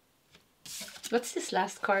 Yeah. What's this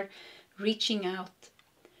last card? Reaching out.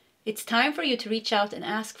 It's time for you to reach out and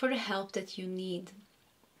ask for the help that you need.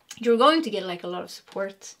 You're going to get like a lot of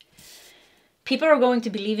support. People are going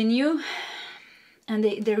to believe in you, and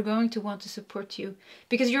they're going to want to support you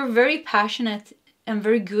because you're very passionate and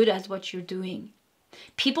very good at what you're doing.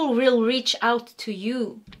 People will reach out to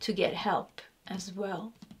you to get help as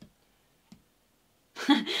well.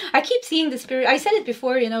 I keep seeing the spirit. I said it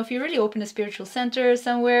before, you know, if you really open a spiritual center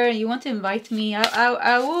somewhere and you want to invite me,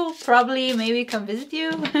 I will probably maybe come visit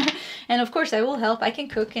you. And of course I will help. I can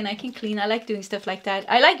cook and I can clean. I like doing stuff like that.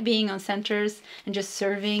 I like being on centers and just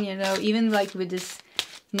serving, you know, even like with this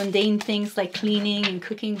mundane things like cleaning and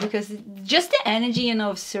cooking, because just the energy, you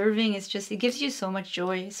know, of serving is just, it gives you so much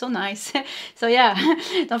joy. It's so nice. So yeah,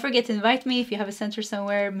 don't forget to invite me if you have a center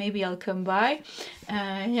somewhere. Maybe I'll come by.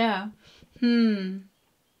 Yeah. And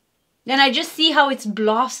I just see how it's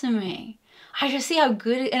blossoming. I just see how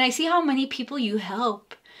good, and I see how many people you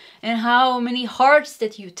help and how many hearts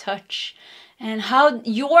that you touch, and how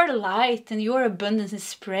your light and your abundance is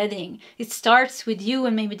spreading. It starts with you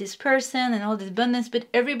and maybe this person and all this abundance, but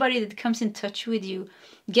everybody that comes in touch with you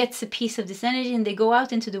gets a piece of this energy, and they go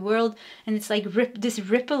out into the world, and it's like this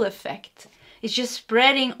ripple effect. It's just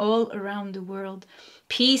spreading all around the world.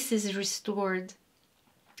 Peace is restored.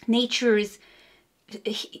 Nature is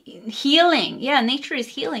healing. Yeah, nature is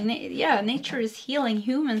healing. Yeah, nature is healing.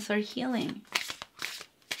 Humans are healing.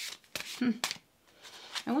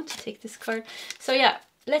 I want to take this card. So yeah,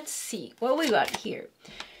 let's see what we got here.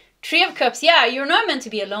 Three of Cups. Yeah, you're not meant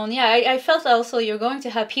to be alone. Yeah, I felt also you're going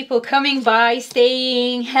to have people coming by,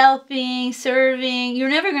 staying, helping, serving. You're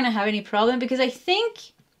never going to have any problem, because I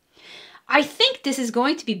think this is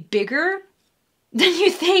going to be bigger than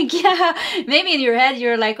you think. Yeah, maybe in your head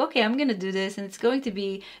you're like, okay, I'm going to do this, and it's going to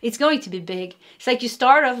be big. It's like you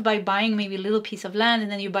start off by buying maybe a little piece of land,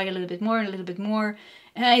 and then you buy a little bit more and a little bit more.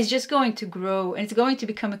 And it's just going to grow, and it's going to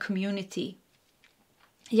become a community.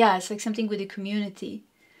 Yeah, it's like something with a community.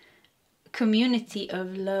 Community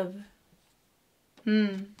of love.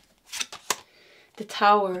 The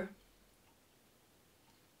Tower.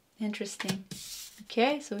 Interesting.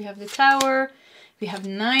 Okay, so we have the Tower. We have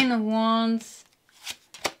 9 of Wands.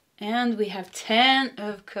 And we have 10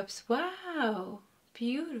 of Cups. Wow.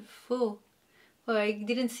 Beautiful. Well, I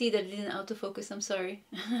didn't see that it didn't autofocus. I'm sorry.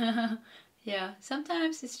 Yeah,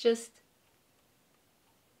 sometimes it's just,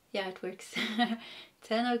 yeah, it works.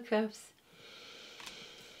 10 of Cups.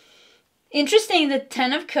 Interesting that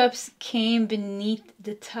 10 of Cups came beneath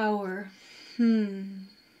the Tower. You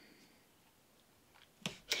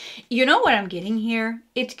know what I'm getting here?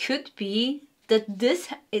 It could be that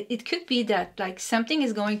it could be that like something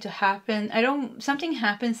is going to happen. Something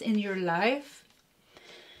happens in your life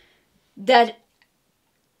that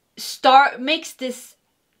makes this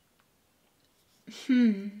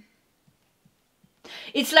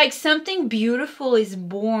It's like something beautiful is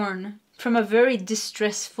born from a very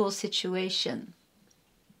distressful situation.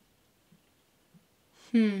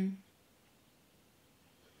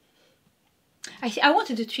 I want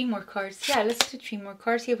to do 3 more cards. Yeah, let's do 3 more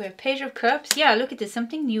cards. Here we have Page of Cups. Yeah, look at this.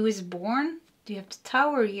 Something new is born. You have the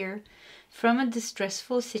Tower here. From a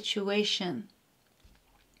distressful situation.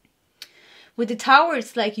 With the Tower,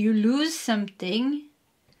 it's like you lose something.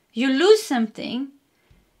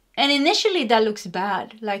 And initially that looks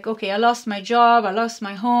bad. Like, okay, I lost my job, I lost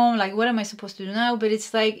my home, like what am I supposed to do now? But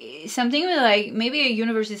it's like something like maybe a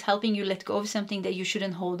universe is helping you let go of something that you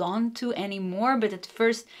shouldn't hold on to anymore. But at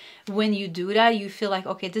first when you do that, you feel like,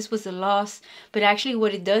 okay, this was a loss. But actually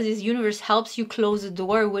what it does is universe helps you close the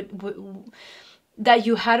door that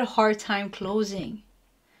you had a hard time closing.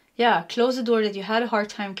 Yeah, close the door that you had a hard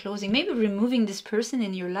time closing. Maybe removing this person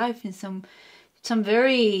in your life in some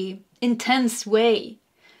very intense way.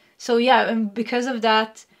 So yeah, and because of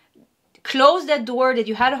that, close that door that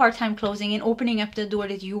you had a hard time closing and opening up the door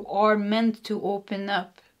that you are meant to open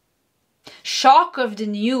up. Shock of the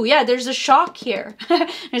new. Yeah, there's a shock here.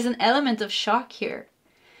 There's an element of shock here.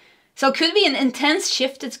 So it could be an intense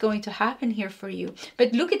shift that's going to happen here for you.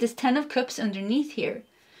 But look at this 10 of Cups underneath here,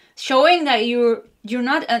 showing that you're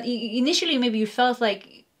not, initially maybe you felt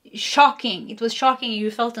like shocking. It was shocking, you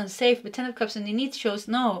felt unsafe, but 10 of Cups underneath shows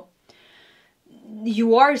no,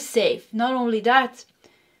 you are safe. Not only that,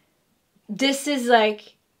 this is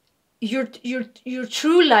like your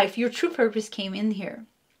true life, your true purpose came in here.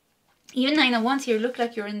 Even 9 of Wands here, look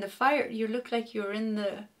like you're in the fire. You look like you're in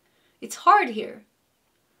the, it's hard here.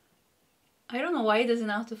 I don't know why it doesn't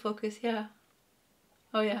autofocus. Yeah.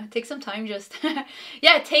 Oh yeah, take some time just.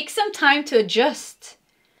 Yeah, take some time to adjust.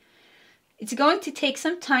 It's going to take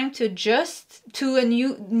some time to adjust to a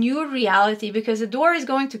new reality, because the door is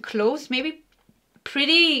going to close. Maybe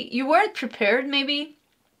you weren't prepared maybe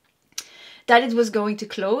that it was going to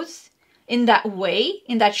close in that way,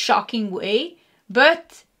 in that shocking way,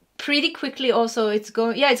 but pretty quickly also it's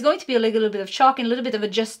going to be a little bit of shock and a little bit of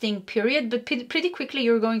adjusting period, but pretty quickly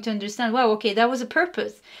you're going to understand, wow, okay, that was a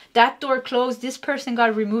purpose. That door closed, this person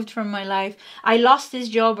got removed from my life, I lost this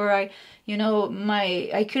job, or I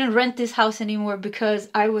couldn't rent this house anymore because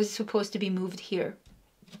I was supposed to be moved here.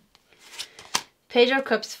 Page of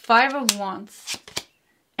Cups, 5 of Wands,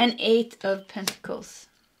 and 8 of Pentacles.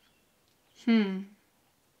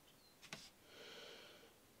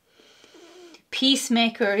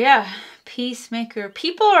 Peacemaker, yeah, peacemaker.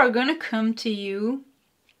 People are gonna come to you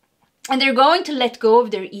and they're going to let go of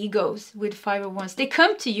their egos with 5 of Wands. They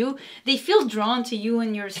come to you, they feel drawn to you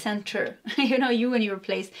in your center, you in your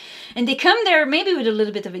place. And they come there maybe with a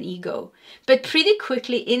little bit of an ego, but pretty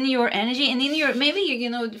quickly in your energy and in your,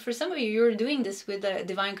 maybe, for some of you, you're doing this with a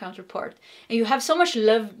divine counterpart. And you have so much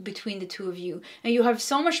love between the two of you. And you have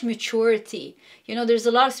so much maturity. There's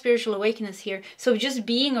a lot of spiritual awakeness here. So just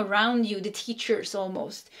being around you, the teachers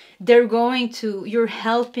almost, you're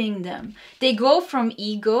helping them. They go from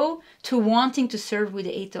ego to wanting to serve with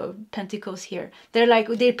the 8 of Pentacles here.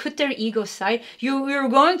 They put their ego aside. You're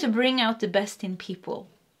going to bring out the best in people.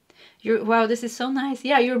 Wow, this is so nice.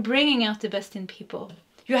 Yeah, you're bringing out the best in people.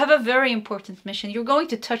 You have a very important mission. You're going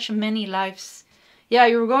to touch many lives. Yeah,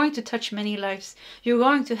 you're going to touch many lives. You're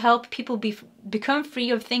going to help people become free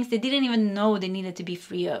of things they didn't even know they needed to be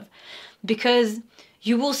free of. Because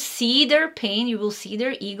you will see their pain, you will see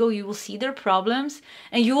their ego, you will see their problems,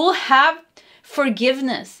 and you will have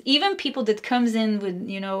forgiveness. Even people that comes in with,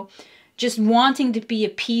 just wanting to be a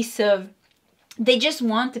piece of, they just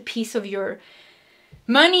want a piece of your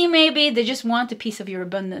money maybe, they just want a piece of your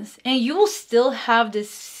abundance. And you will still have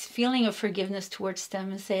this feeling of forgiveness towards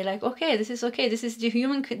them and say like, okay, this is this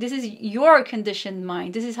is your conditioned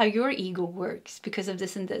mind. This is how your ego works because of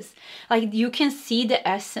this and this. Like you can see the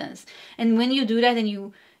essence. And when you do that and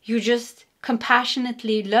you just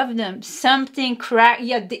compassionately love them, something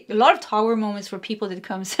a lot of tower moments for people that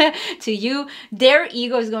comes to you, their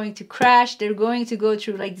ego is going to crash. They're going to go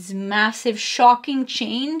through like this massive shocking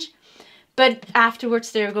change, but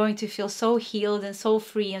afterwards they're going to feel so healed and so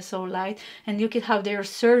free and so light. And look at how they're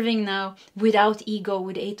serving now without ego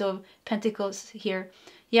with 8 of Pentacles here.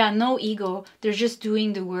 Yeah, no ego. They're just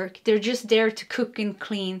doing the work. They're just there to cook and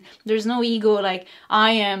clean. There's no ego like,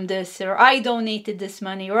 I am this, or I donated this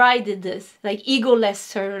money, or I did this. Like ego-less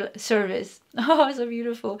service. Oh, so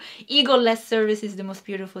beautiful. Ego-less service is the most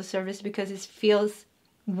beautiful service because it feels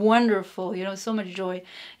wonderful, so much joy.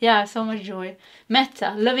 Yeah, so much joy.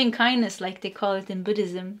 Metta, loving kindness, like they call it in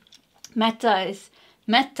Buddhism.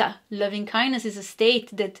 Metta, loving kindness, is a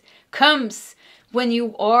state that comes when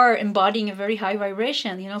you are embodying a very high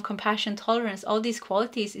vibration, compassion, tolerance, all these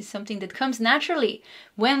qualities is something that comes naturally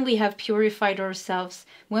when we have purified ourselves,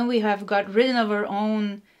 when we have got rid of our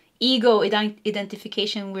own ego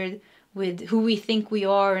identification with who we think we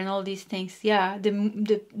are and all these things. Yeah,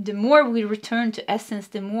 the more we return to essence,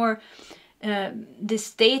 the more the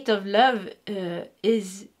state of love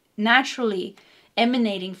is naturally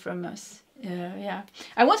emanating from us. Yeah,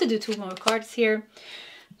 I want to do 2 more cards here.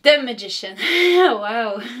 The Magician.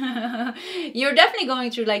 Wow. You're definitely going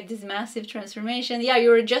through like this massive transformation. Yeah,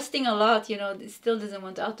 you're adjusting a lot, it still doesn't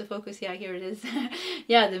want to autofocus. Yeah, here it is.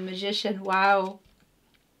 Yeah, the Magician. Wow.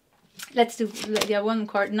 Let's do 1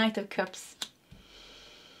 card. Knight of Cups.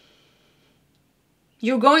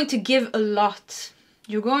 You're going to give a lot.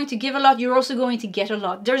 You're going to give a lot. You're also going to get a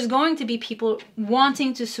lot. There's going to be people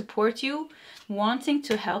wanting to support you, wanting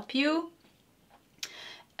to help you,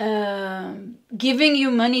 giving you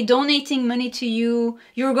money, donating money to you.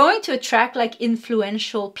 You're going to attract like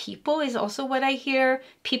influential people is also what I hear.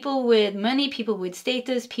 People with money, people with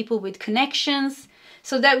status, people with connections.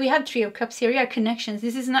 So that we have 3 of Cups here. Yeah, connections.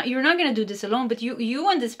 This is not, you're not going to do this alone, but you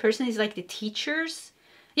and this person is like the teachers.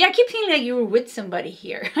 Yeah, I keep feeling like you were with somebody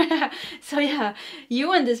here. So yeah,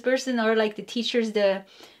 you and this person are like the teachers, the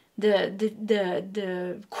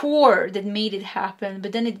core that made it happen.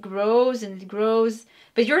 But then it grows and it grows.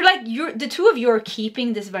 But you're the two of you are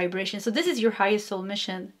keeping this vibration. So this is your highest soul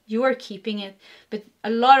mission. You are keeping it. But a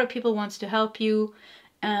lot of people wants to help you,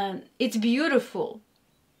 and it's beautiful.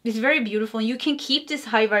 It's very beautiful. And you can keep this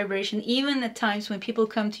high vibration even at times when people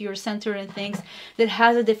come to your center and things that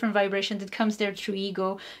has a different vibration that comes there through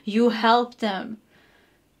ego. You help them.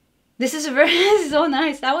 This is so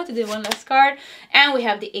nice. I want to do one last card. And we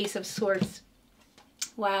have the Ace of Swords.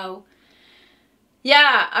 Wow.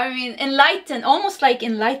 Yeah, I mean, enlightened, almost like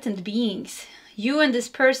enlightened beings. You and this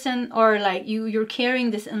person are like, you're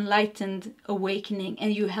carrying this enlightened awakening,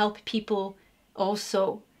 and you help people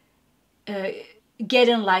also get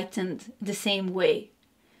enlightened the same way,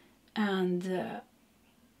 and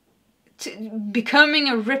becoming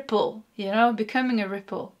a ripple, becoming a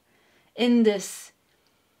ripple in this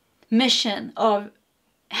mission of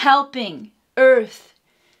helping Earth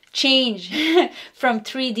change from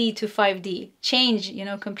 3D to 5D, change,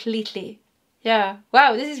 completely. Yeah,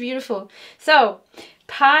 wow, this is beautiful. So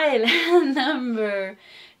pile number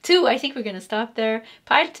 2, I think we're gonna stop there.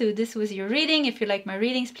 Pile 2, this was your reading. If you like my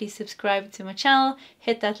readings, please subscribe to my channel,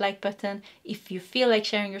 hit that like button. If you feel like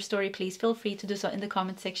sharing your story, please feel free to do so in the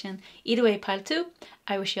comment section. Either way, pile 2,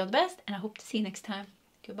 I wish you all the best, and I hope to see you next time.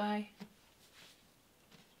 Goodbye.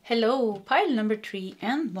 Hello, pile number 3,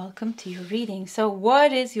 and welcome to your reading. So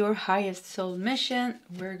what is your highest soul mission?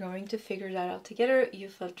 We're going to figure that out together. You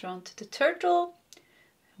felt drawn to the turtle.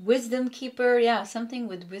 Wisdom keeper, yeah, something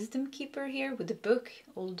with wisdom keeper here, with the book,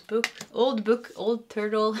 old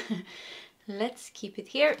turtle. Let's keep it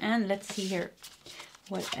here, and let's see here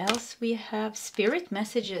what else we have. Spirit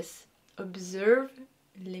messages, observe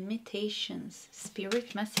limitations,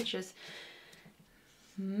 spirit messages.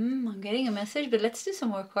 I'm getting a message, but let's do some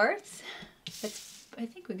more cards. I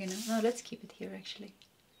think we're gonna, no, let's keep it here actually.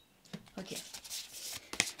 Okay,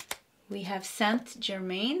 we have Saint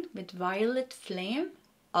Germain with violet flame.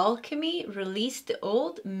 Alchemy, release the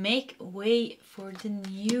old, make way for the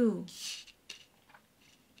new.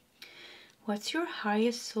 What's your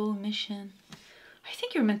highest soul mission? I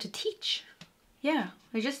think you're meant to teach. Yeah,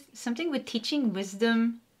 just something with teaching,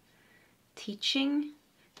 wisdom, teaching,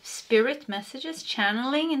 spirit messages,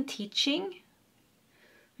 channeling and teaching.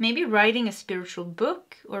 Maybe writing a spiritual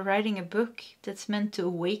book, or writing a book that's meant to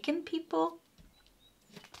awaken people.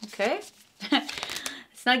 Okay.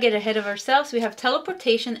 Let's not get ahead of ourselves. We have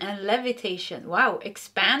teleportation and levitation. Wow,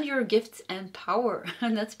 expand your gifts and power.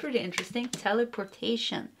 And that's pretty interesting.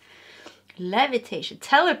 Teleportation, levitation,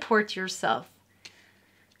 teleport yourself.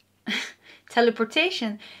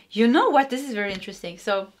 Teleportation. You know what? This is very interesting.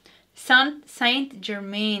 So Saint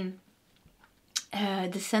Germain,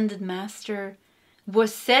 descended master,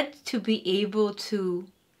 was said to be able to,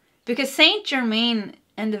 because Saint Germain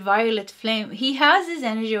and the violet flame, he has this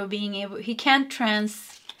energy of being able, he can transcend.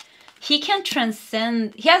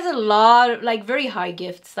 He has a lot of, like, very high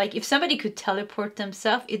gifts. Like, if somebody could teleport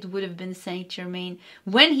themselves, it would have been Saint Germain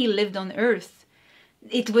when he lived on Earth.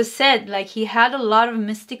 It was said, like, he had a lot of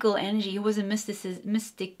mystical energy. He was a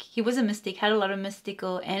mystic. He was a mystic, had a lot of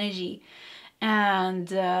mystical energy,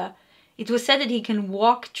 and it was said that he can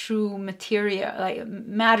walk through materia, like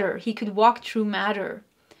matter. He could walk through matter.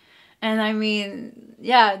 And I mean,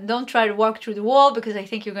 yeah, don't try to walk through the wall, because I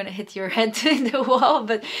think you're going to hit your head to the wall.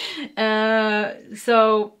 But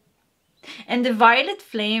so, and the violet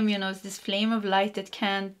flame, is this flame of light that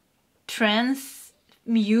can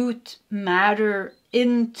transmute matter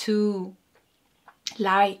into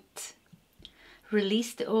light.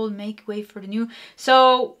 Release the old, make way for the new.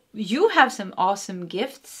 So you have some awesome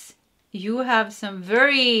gifts. You have some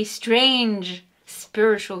very strange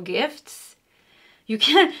spiritual gifts. You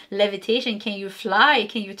can, levitation, can you fly?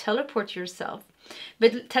 Can you teleport yourself?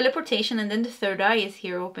 But teleportation, and then the third eye is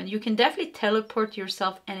here open. You can definitely teleport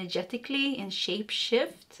yourself energetically and shape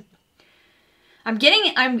shift. I'm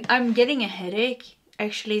getting a headache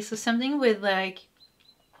actually. So something with, like,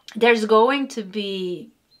 there's going to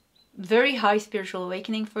be very high spiritual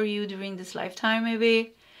awakening for you during this lifetime,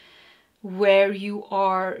 maybe, where you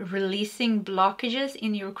are releasing blockages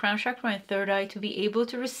in your crown chakra and third eye to be able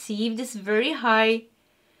to receive this very high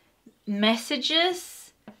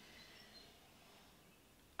messages.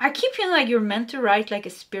 I keep feeling like you're meant to write like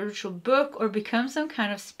a spiritual book, or become some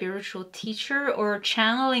kind of spiritual teacher, or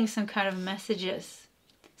channeling some kind of messages,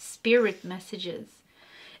 spirit messages.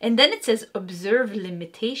 And then it says observe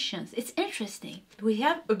limitations. It's interesting. We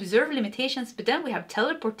have observe limitations, but then we have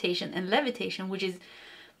teleportation and levitation, which is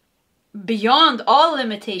beyond all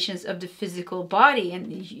limitations of the physical body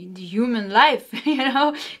and the human life, you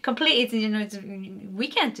know, complete, you know, we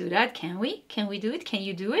can't do that, can we? Can we do it? Can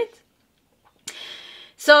you do it?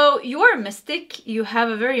 So you are a mystic, you have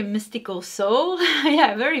a very mystical soul.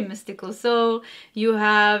 Yeah, very mystical soul. You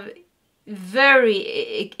have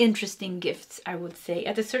very interesting gifts, I would say.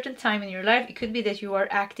 At a certain time in your life, it could be that you are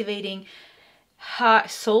activating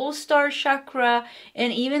soul star chakra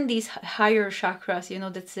and even these higher chakras, you know,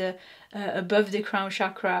 that's above the crown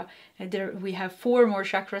chakra. There we have 4 more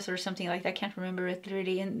chakras or something like that. I can't remember it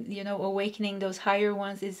really. And, you know, awakening those higher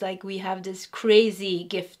ones is like we have this crazy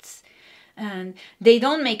gifts. And they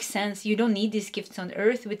don't make sense. You don't need these gifts on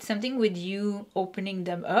earth. With something with you opening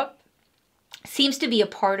them up seems to be a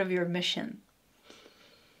part of your mission.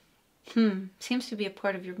 Seems to be a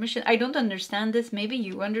part of your mission. I don't understand this. Maybe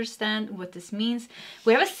you understand what this means.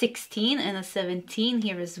 We have a 16 and a 17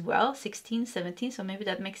 here as well. 16, 17. So maybe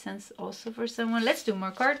that makes sense also for someone. Let's do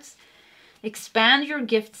more cards. Expand your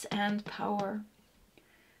gifts and power.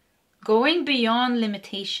 Going beyond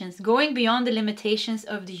limitations. Going beyond the limitations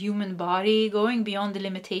of the human body. Going beyond the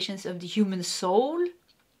limitations of the human soul.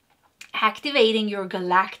 Activating your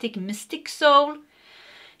galactic mystic soul.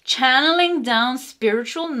 Channeling down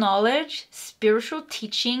spiritual knowledge, spiritual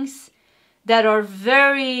teachings that are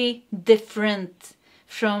very different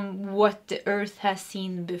from what the earth has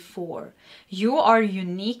seen before. You are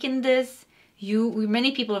unique in this.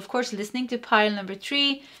 Many people, of course, listening to pile number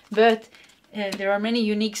 3, but there are many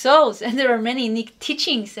unique souls and there are many unique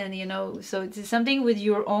teachings, and you know, so it's something with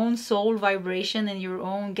your own soul vibration and your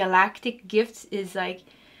own galactic gifts is like,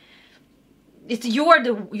 I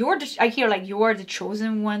hear like you are the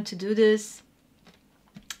chosen one to do this,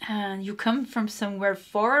 and you come from somewhere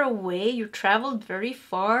far away. You traveled very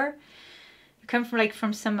far. You come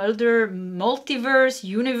from some other multiverse,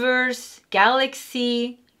 universe,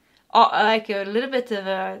 galaxy, like a little bit of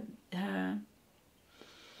a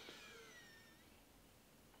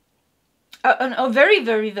very,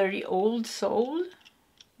 very, very old soul,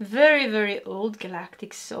 very, very old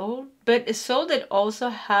galactic soul, but a soul that also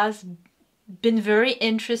has been very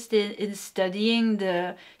interested in studying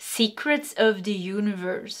the secrets of the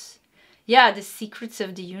universe. Yeah, the secrets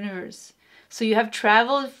of the universe. So you have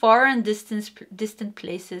traveled far and distant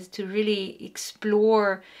places to really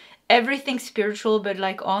explore everything spiritual, but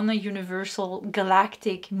like on a universal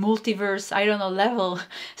galactic multiverse, I don't know, level.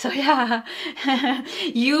 So yeah,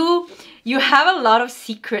 you have a lot of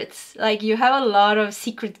secrets. Like you have a lot of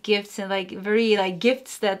secret gifts and like very like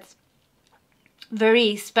gifts that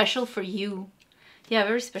very special for you. Yeah,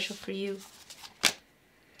 very special for you.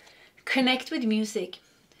 Connect with music.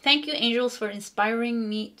 Thank you, angels, for inspiring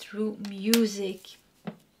me through music.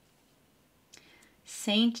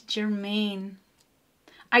 Saint Germain.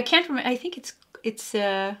 I can't remember. I think it's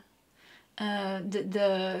the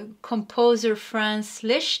composer Franz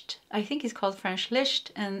Liszt. I think it's called Franz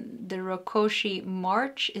Liszt, and the Rakoczy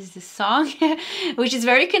March is the song, which is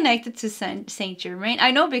very connected to Saint Germain.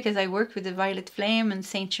 I know because I worked with the Violet Flame and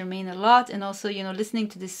Saint Germain a lot, and also, you know, listening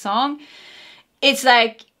to this song, it's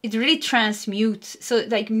like it really transmutes. So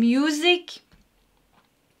like music.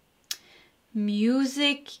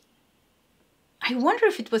 I wonder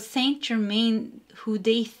if it was Saint Germain who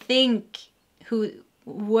they think who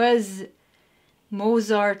was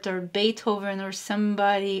Mozart or Beethoven or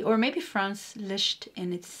somebody, or maybe Franz Liszt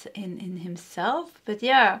in himself. But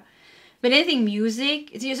yeah, but anything music,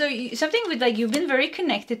 so something with like you've been very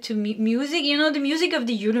connected to music, you know, the music of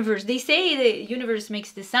the universe. They say the universe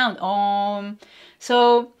makes the sound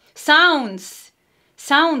so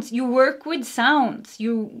sounds, you work with sounds,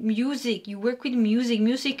 you work with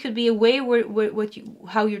music could be a way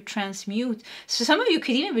how you transmute. So some of you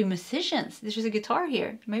could even be musicians. There's just a guitar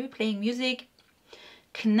here, maybe playing music.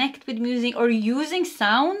 Connect with music or using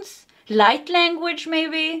sounds, light language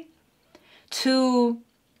maybe, to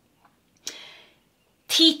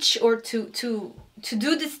teach or to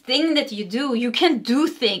do this thing that you do. You can do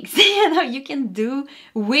things, you know, you can do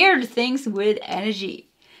weird things with energy.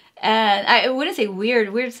 And I wouldn't say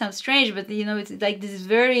weird sounds strange, but you know, it's like this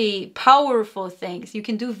very powerful things. You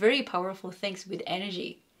can do very powerful things with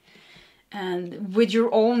energy and with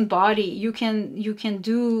your own body. You can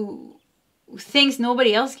do things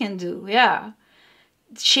nobody else can do. Yeah,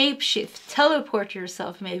 shapeshift, teleport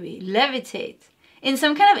yourself, maybe levitate in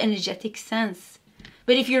some kind of energetic sense.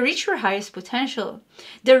 But if you reach your highest potential,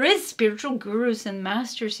 there is spiritual gurus and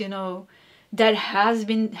masters, you know, that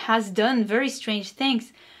has done very strange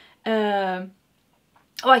things. I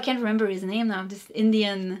can't remember his name now. This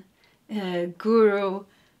Indian guru.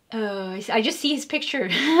 I just see his picture.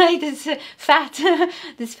 Like this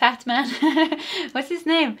fat man. What's his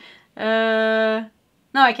name? No,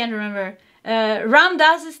 I can't remember. Ram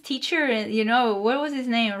Dass's teacher, you know, what was his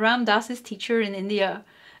name? Ram Dass's teacher in India,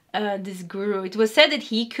 this guru. It was said that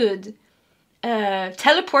he could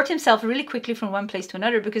teleport himself really quickly from one place to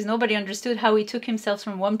another, because nobody understood how he took himself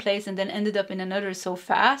from one place and then ended up in another so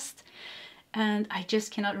fast. And I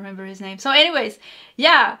just cannot remember his name. So anyways,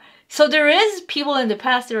 yeah. So there is people in the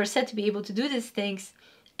past that are said to be able to do these things,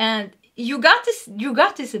 and you got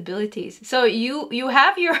these abilities. So you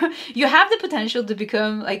have the potential to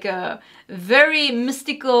become like a very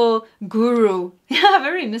mystical guru. Yeah,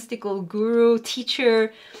 very mystical guru,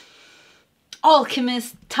 teacher,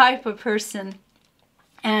 alchemist type of person.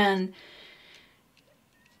 And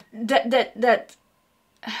that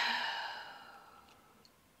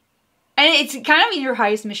and it's kind of in your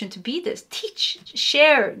highest mission to be this. Teach,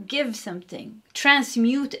 share, give something.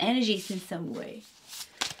 Transmute energies in some way.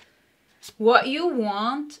 What you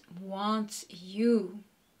want, wants you.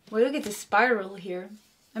 Well, look at the spiral here.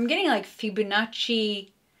 I'm getting like Fibonacci,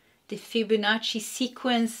 the Fibonacci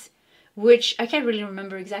sequence, which I can't really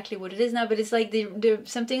remember exactly what it is now, but it's like the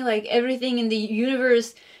something like everything in the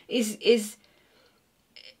universe is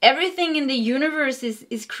everything in the universe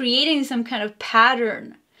is creating some kind of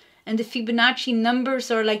pattern. And the Fibonacci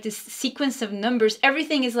numbers are like this sequence of numbers.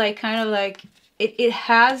 Everything is like kind of like, it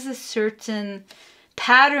has a certain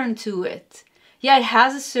pattern to it. Yeah, it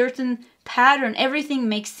has a certain pattern. Everything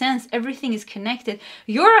makes sense. Everything is connected.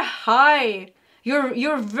 You're a high, you're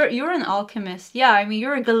an alchemist. Yeah, I mean,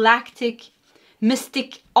 you're a galactic,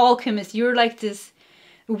 mystic alchemist. You're like this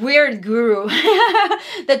weird guru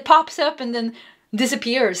that pops up and then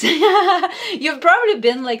disappears. You've probably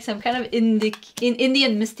been like some kind of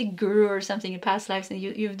Indian mystic guru or something in past lives, and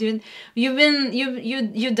you've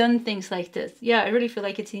done things like this. Yeah, I really feel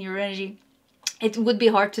like it's in your energy. It would be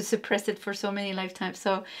hard to suppress it for so many lifetimes.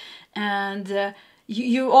 So, and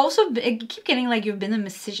you also keep getting like you've been a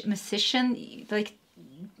musician, like,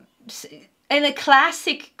 and a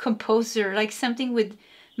classic composer, like something with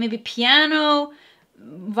maybe piano,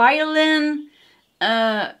 violin,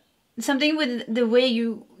 something with the way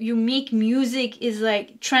you make music is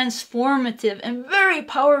like transformative and very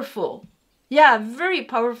powerful. Yeah, very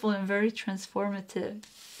powerful and very transformative.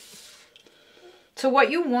 So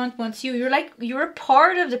what you want wants you. You're a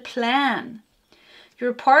part of the plan.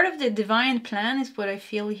 You're a part of the divine plan is what I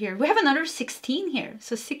feel here. We have another 16 here.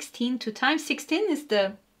 So 16 2 times. 16 is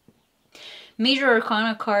the major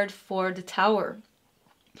arcana card for the tower.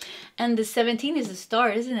 And the 17 is the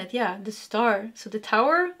star, isn't it? Yeah, the star. So the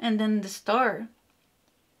tower and then the star.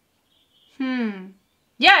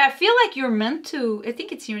 Yeah, I feel like you're meant to, I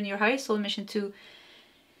think it's in your highest soul mission to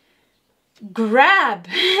grab,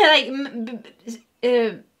 like,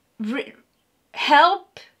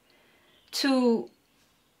 help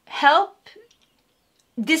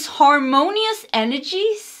disharmonious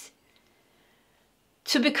energies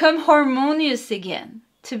to become harmonious again.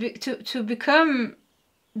 To become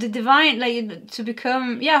the divine, like to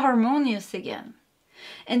become, yeah, harmonious again.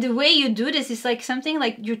 And the way you do this is like something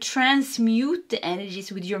like you transmute the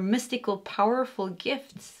energies with your mystical, powerful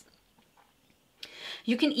gifts.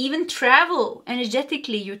 You can even travel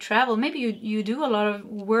energetically. You travel. Maybe you do a lot of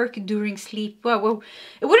work during sleep. Well,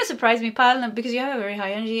 it wouldn't surprise me, Pal, because you have a very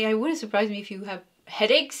high energy. It wouldn't surprise me if you have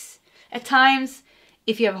headaches at times,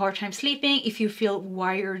 if you have a hard time sleeping, if you feel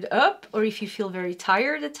wired up, or if you feel very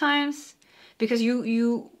tired at times. Because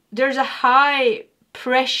there's a high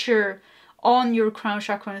pressure on your crown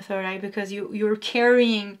chakra and third eye, because you're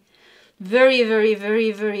carrying very, very,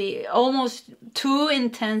 very, very, almost too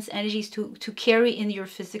intense energies to carry in your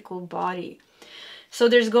physical body. So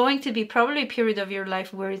there's going to be probably a period of your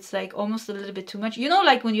life where it's like almost a little bit too much. You know,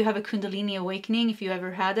 like when you have a Kundalini awakening, if you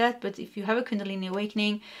ever had that, but if you have a Kundalini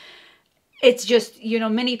awakening, it's just, you know,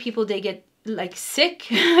 many people, they get like sick,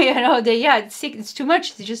 you know, it's sick, it's too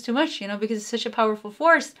much, it's just too much, you know, because it's such a powerful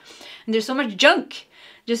force, and there's so much junk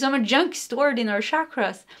stored in our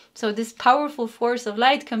chakras. So this powerful force of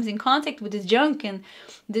light comes in contact with this junk, and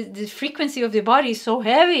the frequency of the body is so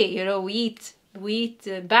heavy, you know. We eat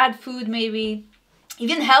bad food, maybe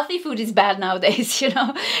even healthy food is bad nowadays, you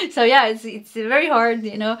know. So yeah, it's very hard,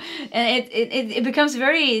 you know, and it becomes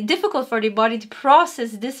very difficult for the body to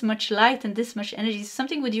process this much light and this much energy.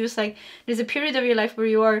 Something with you is like there's a period of your life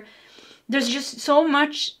where there's just so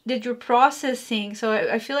much that you're processing. So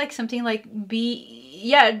I feel like something like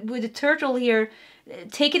with the turtle here,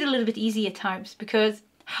 take it a little bit easy at times, because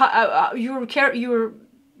you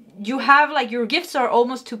have like your gifts are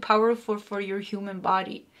almost too powerful for your human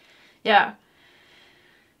body. Yeah.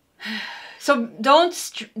 So don't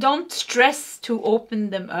stress to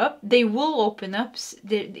open them up. They will open up.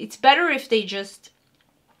 It's better if they just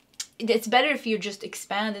it's better if you just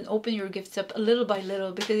expand and open your gifts up a little by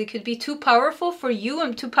little, because it could be too powerful for you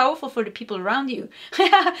and too powerful for the people around you.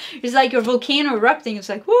 It's like your volcano erupting. It's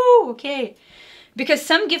like, whoo, okay. Because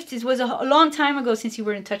some gifts, it was a long time ago since you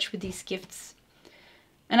were in touch with these gifts.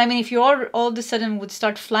 And I mean, if you all of a sudden would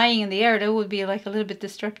start flying in the air, that would be like a little bit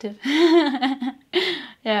disruptive.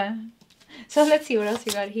 Yeah. So let's see what else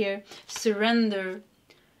you got here. Surrender.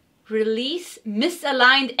 Release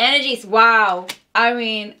misaligned energies. Wow. I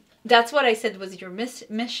mean, that's what I said was your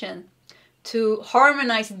mission. To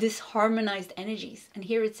harmonize disharmonized energies. And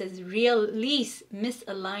here it says release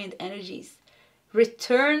misaligned energies.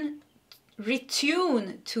 Retune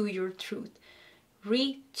to your truth.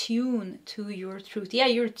 Retune to your truth. Yeah,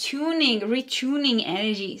 you're retuning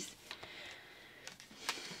energies.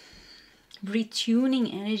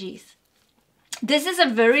 Retuning energies. This is a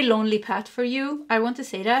very lonely path for you. I want to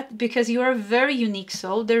say that because you are a very unique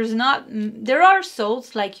soul. There are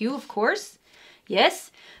souls like you, of course. Yes,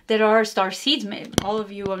 there are star seeds. All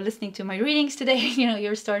of you are listening to my readings today. You know,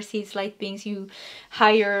 you're star seeds, light beings, you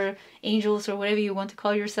higher angels, or whatever you want to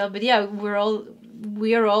call yourself. But yeah,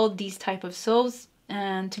 we are all these type of souls.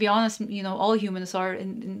 And to be honest, you know, all humans are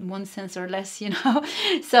in one sense or less, you know.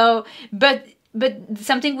 So, but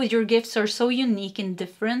something with your gifts are so unique and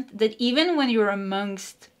different that even when you're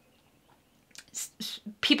amongst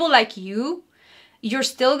people like you, you're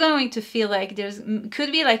still going to feel like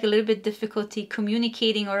could be like a little bit difficulty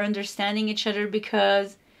communicating or understanding each other,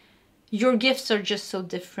 because your gifts are just so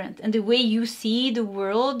different. And the way you see the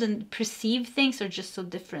world and perceive things are just so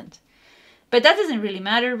different. But that doesn't really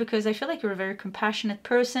matter, because I feel like you're a very compassionate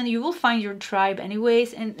person. You will find your tribe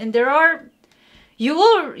anyways. And there are...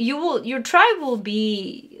 your tribe will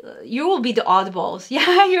be, you will be the oddballs.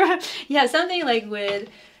 Yeah, something like with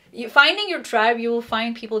you finding your tribe, you will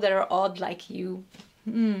find people that are odd like you.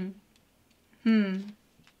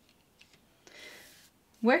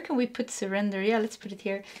 Where can we put surrender? Yeah, let's put it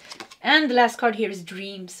here. And the last card here is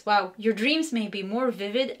dreams. Wow, your dreams may be more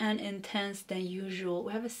vivid and intense than usual.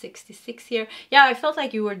 We have a 66 here. Yeah, I felt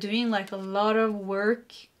like you were doing like a lot of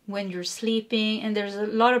work when you're sleeping, and there's a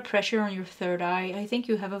lot of pressure on your third eye. I think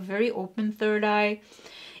you have a very open third eye.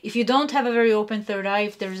 If you don't have a very open third eye,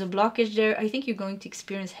 if there's a blockage there, I think you're going to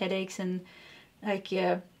experience headaches and like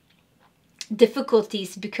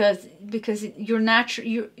difficulties, because you're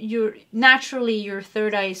naturally your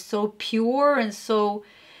third eye is so pure and so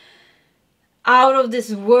out of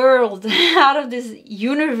this world, out of this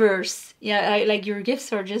universe. Yeah, like your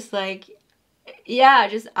gifts are just like, yeah,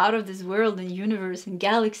 just out of this world and universe and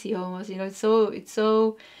galaxy almost, you know. It's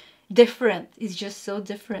so different. It's just so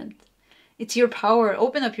different. It's your power.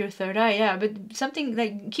 Open up your third eye. Yeah, but something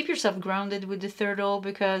like keep yourself grounded with the third eye,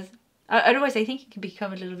 because otherwise I think it can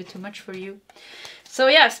become a little bit too much for you. So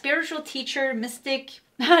yeah, spiritual teacher, mystic.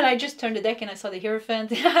 I just turned the deck and I saw the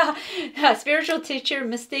Hierophant. Spiritual teacher,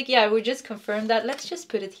 mystic. Yeah, we just confirmed that. Let's just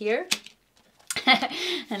put it here.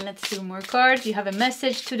 And let's do more cards. You have a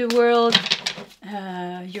message to the world.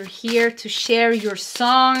 You're here to share your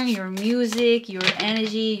song, your music, your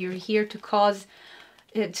energy. You're here to cause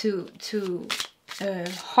to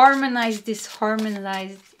harmonize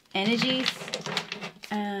disharmonized energies.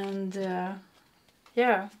 And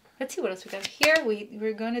yeah, let's see what else we got here.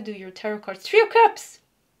 We're gonna do your tarot cards. 3 of Cups.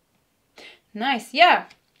 Nice. Yeah,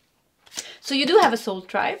 so you do have a soul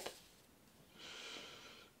tribe.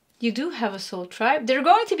 You do have a soul tribe. They're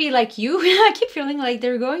going to be like you. I keep feeling like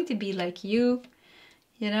they're going to be like you.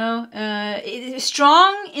 You know,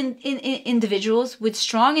 strong individuals with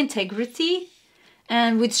strong integrity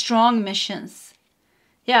and with strong missions.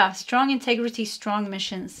 Yeah, strong integrity, strong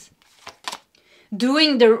missions.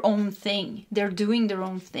 Doing their own thing. They're doing their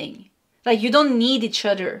own thing. Like, you don't need each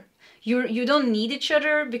other. You don't need each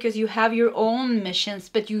other because you have your own missions,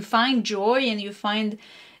 but you find joy and you find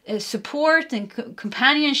support and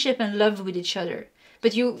companionship and love with each other.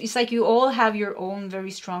 But it's like you all have your own very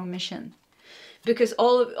strong mission, because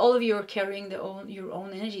all of you are carrying your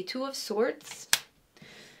own energy. 2 of Swords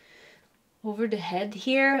over the head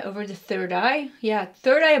here, over the third eye. Yeah,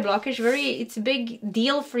 third eye blockage. It's a big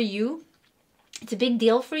deal for you. It's a big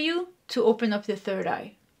deal for you to open up the third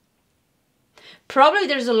eye. Probably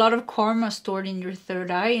there's a lot of karma stored in your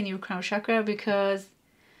third eye, in your crown chakra, because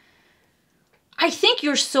I think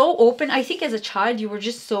you're so open. I think as a child you were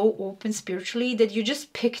just so open spiritually that you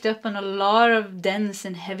just picked up on a lot of dense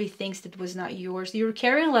and heavy things that was not yours. You were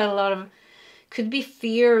carrying a lot of, could be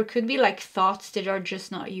fear, could be like thoughts that are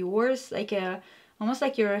just not yours. Like almost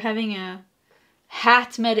like you're having a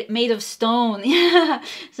hat made of stone. Yeah.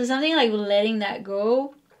 So something like letting that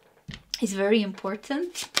go is very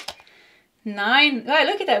important. 9. Oh,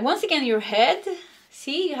 look at that. Once again, your head.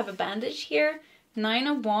 See, you have a bandage here. 9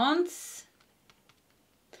 of Wands.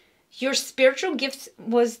 Your spiritual gifts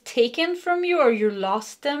was taken from you, or you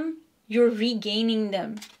lost them. You're regaining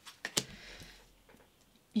them.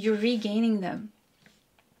 You're regaining them.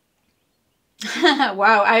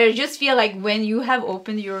 Wow, I just feel like when you have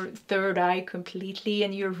opened your third eye completely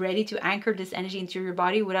and you're ready to anchor this energy into your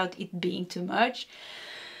body without it being too much,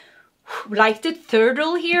 like the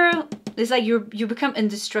turtle here, it's like you become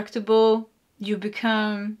indestructible. You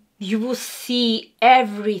will see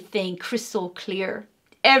everything crystal clear.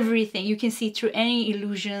 Everything. You can see through any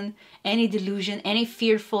illusion, any delusion, any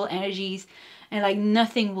fearful energies. And like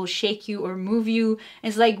nothing will shake you or move you.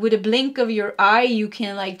 It's like with a blink of your eye, you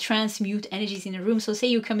can like transmute energies in a room. So say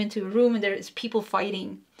you come into a room and there's people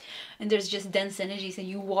fighting and there's just dense energies and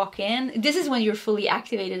you walk in. This is when you're fully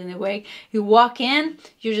activated in a way. You walk in,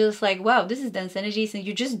 you're just like, wow, this is dense energies. And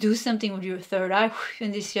you just do something with your third eye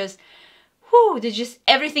and it's just, whoo,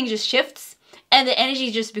 everything just shifts. And the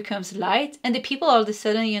energy just becomes light. And the people all of a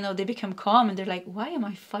sudden, you know, they become calm. And they're like, why am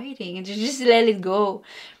I fighting? And just let it go.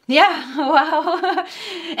 Yeah, wow.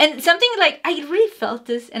 And something like, I really felt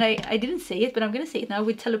this. And I didn't say it, but I'm going to say it now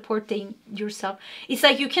with teleporting yourself. It's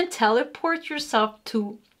like you can teleport yourself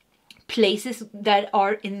to places that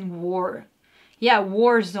are in war. Yeah,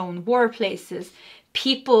 war zone, war places.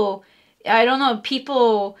 People, I don't know,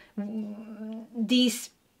 people, these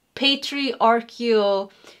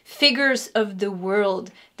patriarchal figures of the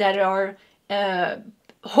world that are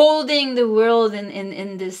holding the world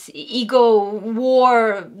in this ego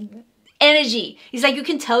war energy. It's like you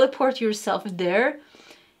can teleport yourself there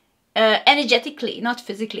energetically, not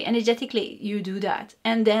physically. Energetically, you do that.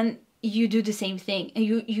 And then you do the same thing. And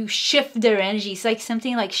you shift their energy. It's like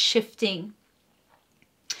something like shifting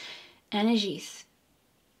energies.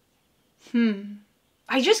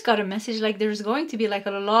 I just got a message like there's going to be like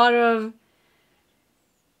a lot of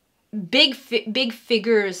big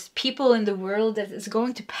figures, people in the world that is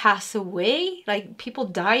going to pass away, like people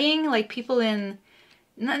dying, like people in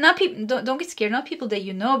not people, don't get scared, not people that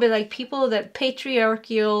you know, but like people that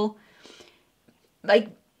patriarchal, like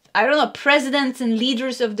I don't know, presidents and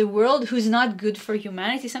leaders of the world who's not good for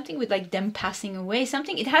humanity, something with like them passing away,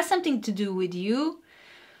 something, it has something to do with you.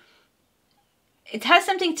 It has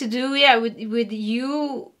something to do, yeah, with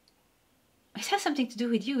you. It has something to do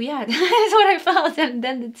with you, yeah. That's what I felt, and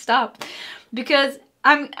then it stopped. Because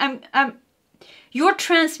you're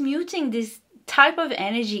transmuting this type of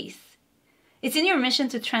energies. It's in your mission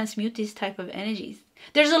to transmute these type of energies.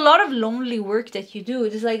 There's a lot of lonely work that you do.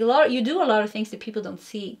 There's like you do a lot of things that people don't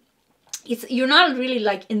see. You're not really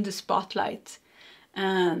like in the spotlight,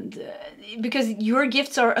 and because your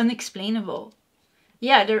gifts are unexplainable.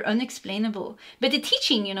 Yeah, they're unexplainable. But the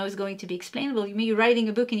teaching, you know, is going to be explainable. You may be writing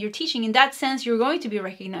a book and you're teaching. In that sense, you're going to be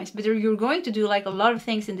recognized. But you're going to do like a lot of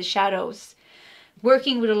things in the shadows.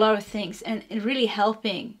 Working with a lot of things. And really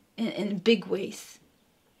helping in big ways.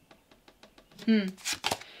 The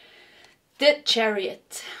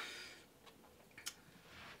Chariot.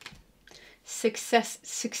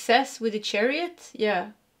 Success with the Chariot?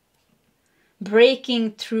 Yeah.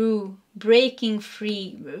 Breaking through, breaking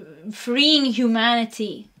free, freeing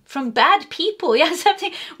humanity from bad people. Yeah,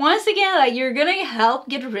 something, once again, like you're gonna help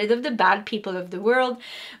get rid of the bad people of the world,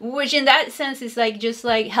 which in that sense is like just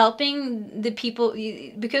like helping the people,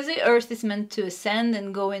 because the earth is meant to ascend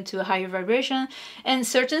and go into a higher vibration, and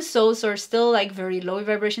certain souls are still like very low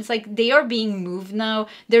vibrations, like they are being moved now.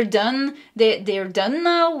 They're done, they're done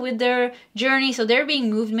now with their journey, so they're being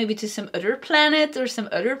moved maybe to some other planet or some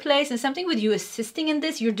other place, and something with you assisting in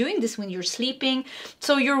this. You're doing this when you're sleeping,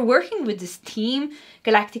 so you're working with this team,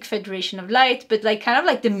 Galactic Federation of Light, but like kind of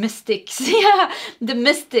like the mystics. Yeah, the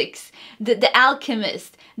mystics, the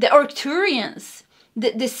alchemists, the Arcturians,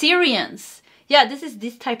 the Syrians. Yeah, this is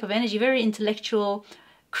this type of energy, very intellectual,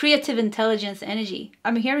 creative intelligence energy.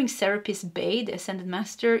 I'm hearing Serapis Bey, the Ascended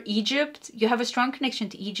Master, Egypt. You have a strong connection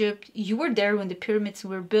to Egypt. You were there when the pyramids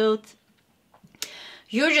were built.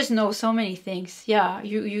 You just know so many things. Yeah,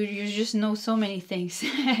 you just know so many things.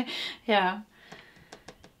 Yeah.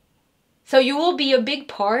 So you will be a big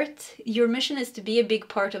part. Your mission is to be a big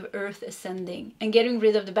part of Earth ascending and getting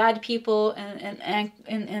rid of the bad people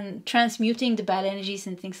and transmuting the bad energies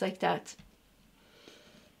and things like that.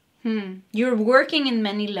 You're working in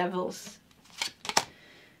many levels.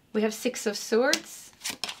 We have Six of Swords.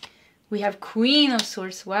 We have Queen of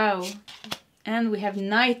Swords. Wow. And we have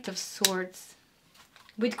Knight of Swords.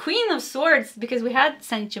 With Queen of Swords, because we had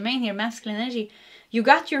Saint Germain here, masculine energy. You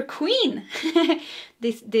got your queen.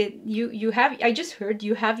 You have, I just heard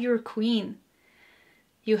you have your queen.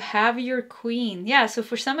 You have your queen. Yeah, so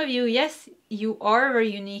for some of you, yes, you are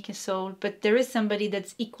very unique in soul, but there is somebody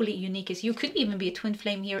that's equally unique as you. Could even be a twin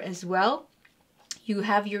flame here as well. You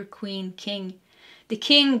have your queen, king. The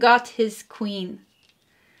king got his queen.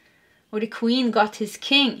 Or the queen got his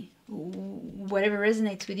king. Whatever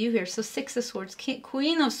resonates with you here. So 6 of Swords,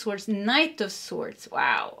 Queen of Swords, Knight of Swords.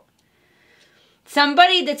 Wow.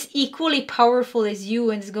 Somebody that's equally powerful as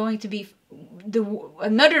you and is going to be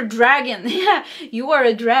another dragon. Yeah, you are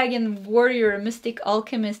a dragon warrior, a mystic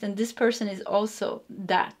alchemist, and this person is also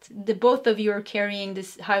that. The both of you are carrying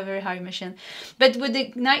this very high mission. But with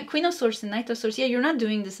the Queen of Swords and Knight of Swords, yeah, you're not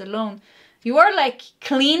doing this alone. You are like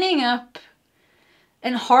cleaning up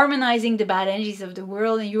and harmonizing the bad energies of the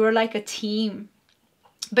world, and you are like a team.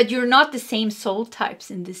 But you're not the same soul types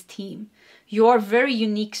in this team. You are very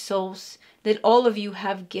unique souls that all of you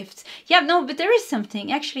have gifts. Yeah, no, but there is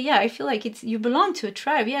something. Actually, yeah, I feel like it's you belong to a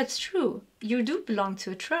tribe. Yeah, it's true. You do belong to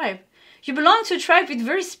a tribe. You belong to a tribe with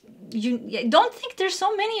very... I don't think there's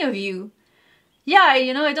so many of you. Yeah,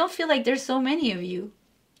 you know, I don't feel like there's so many of you.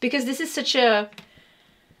 Because this is such a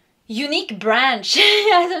unique branch.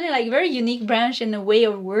 Something like very unique branch in a way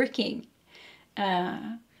of working.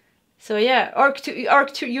 So yeah,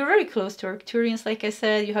 you're very close to Arcturians, like I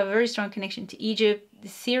said. You have a very strong connection to Egypt, the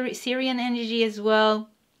Syrian energy as well.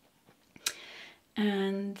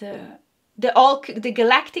 And the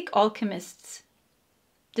galactic alchemists,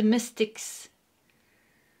 the mystics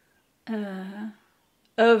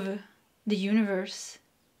of the universe,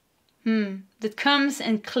 that comes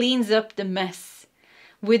and cleans up the mess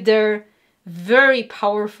with their very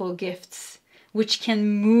powerful gifts, which can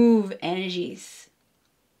move energies.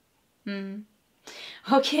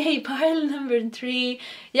 Okay, pile number 3.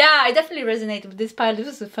 Yeah, I definitely resonate with this pile. This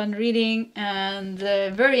was a fun reading and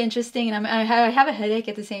very interesting. And I have a headache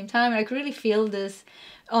at the same time. I could really feel this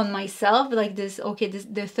on myself, like this. Okay,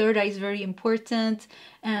 the third eye is very important,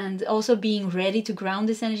 and also being ready to ground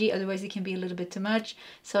this energy. Otherwise, it can be a little bit too much.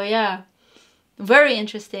 So yeah, very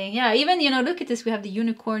interesting. Yeah, even look at this. We have the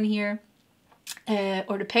unicorn here.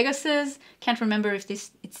 Or the Pegasus. Can't remember if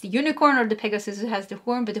it's the unicorn or the Pegasus who has the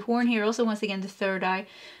horn, but the horn here also, once again, the third eye.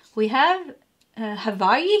 We have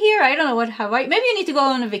Hawaii here. I don't know what Hawaii... Maybe you need to go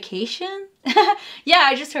on a vacation. Yeah,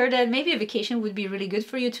 I just heard that maybe a vacation would be really good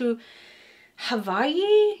for you to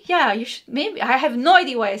Hawaii. Yeah, you should... Maybe... I have no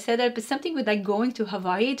idea why I said that, but something with like going to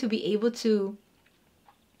Hawaii to be able to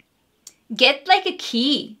get like a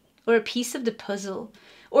key or a piece of the puzzle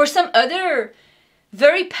or some other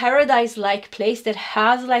very paradise-like place that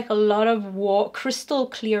has like a lot of crystal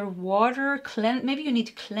clear water. Maybe you need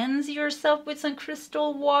to cleanse yourself with some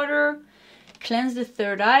crystal water. Cleanse the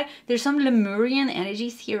third eye. There's some Lemurian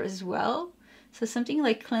energies here as well. So something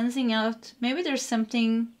like cleansing out. Maybe there's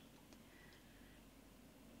something...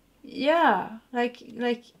 Yeah, like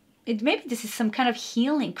maybe this is some kind of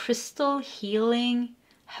healing. Crystal healing.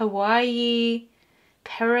 Hawaii...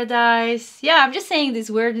 Paradise. Yeah, I'm just saying this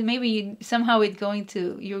word. Maybe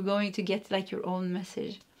you're going to get like your own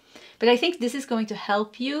message. But I think this is going to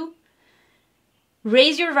help you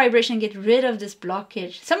raise your vibration and get rid of this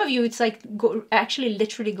blockage. Some of you, it's like actually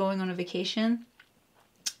literally going on a vacation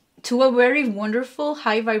to a very wonderful,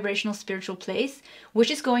 high vibrational spiritual place, which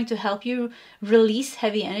is going to help you release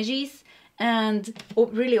heavy energies and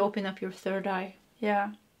really open up your third eye.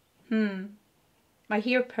 Yeah. I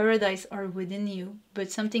hear paradise are within you, but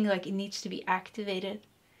something like it needs to be activated.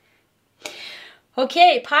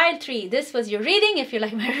 Okay, pile 3. This was your reading. If you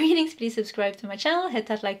like my readings, please subscribe to my channel. Hit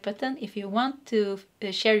that like button. If you want to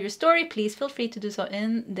share your story, please feel free to do so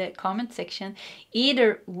in the comment section.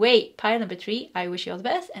 Either way, pile number 3, I wish you all the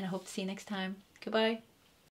best and I hope to see you next time. Goodbye.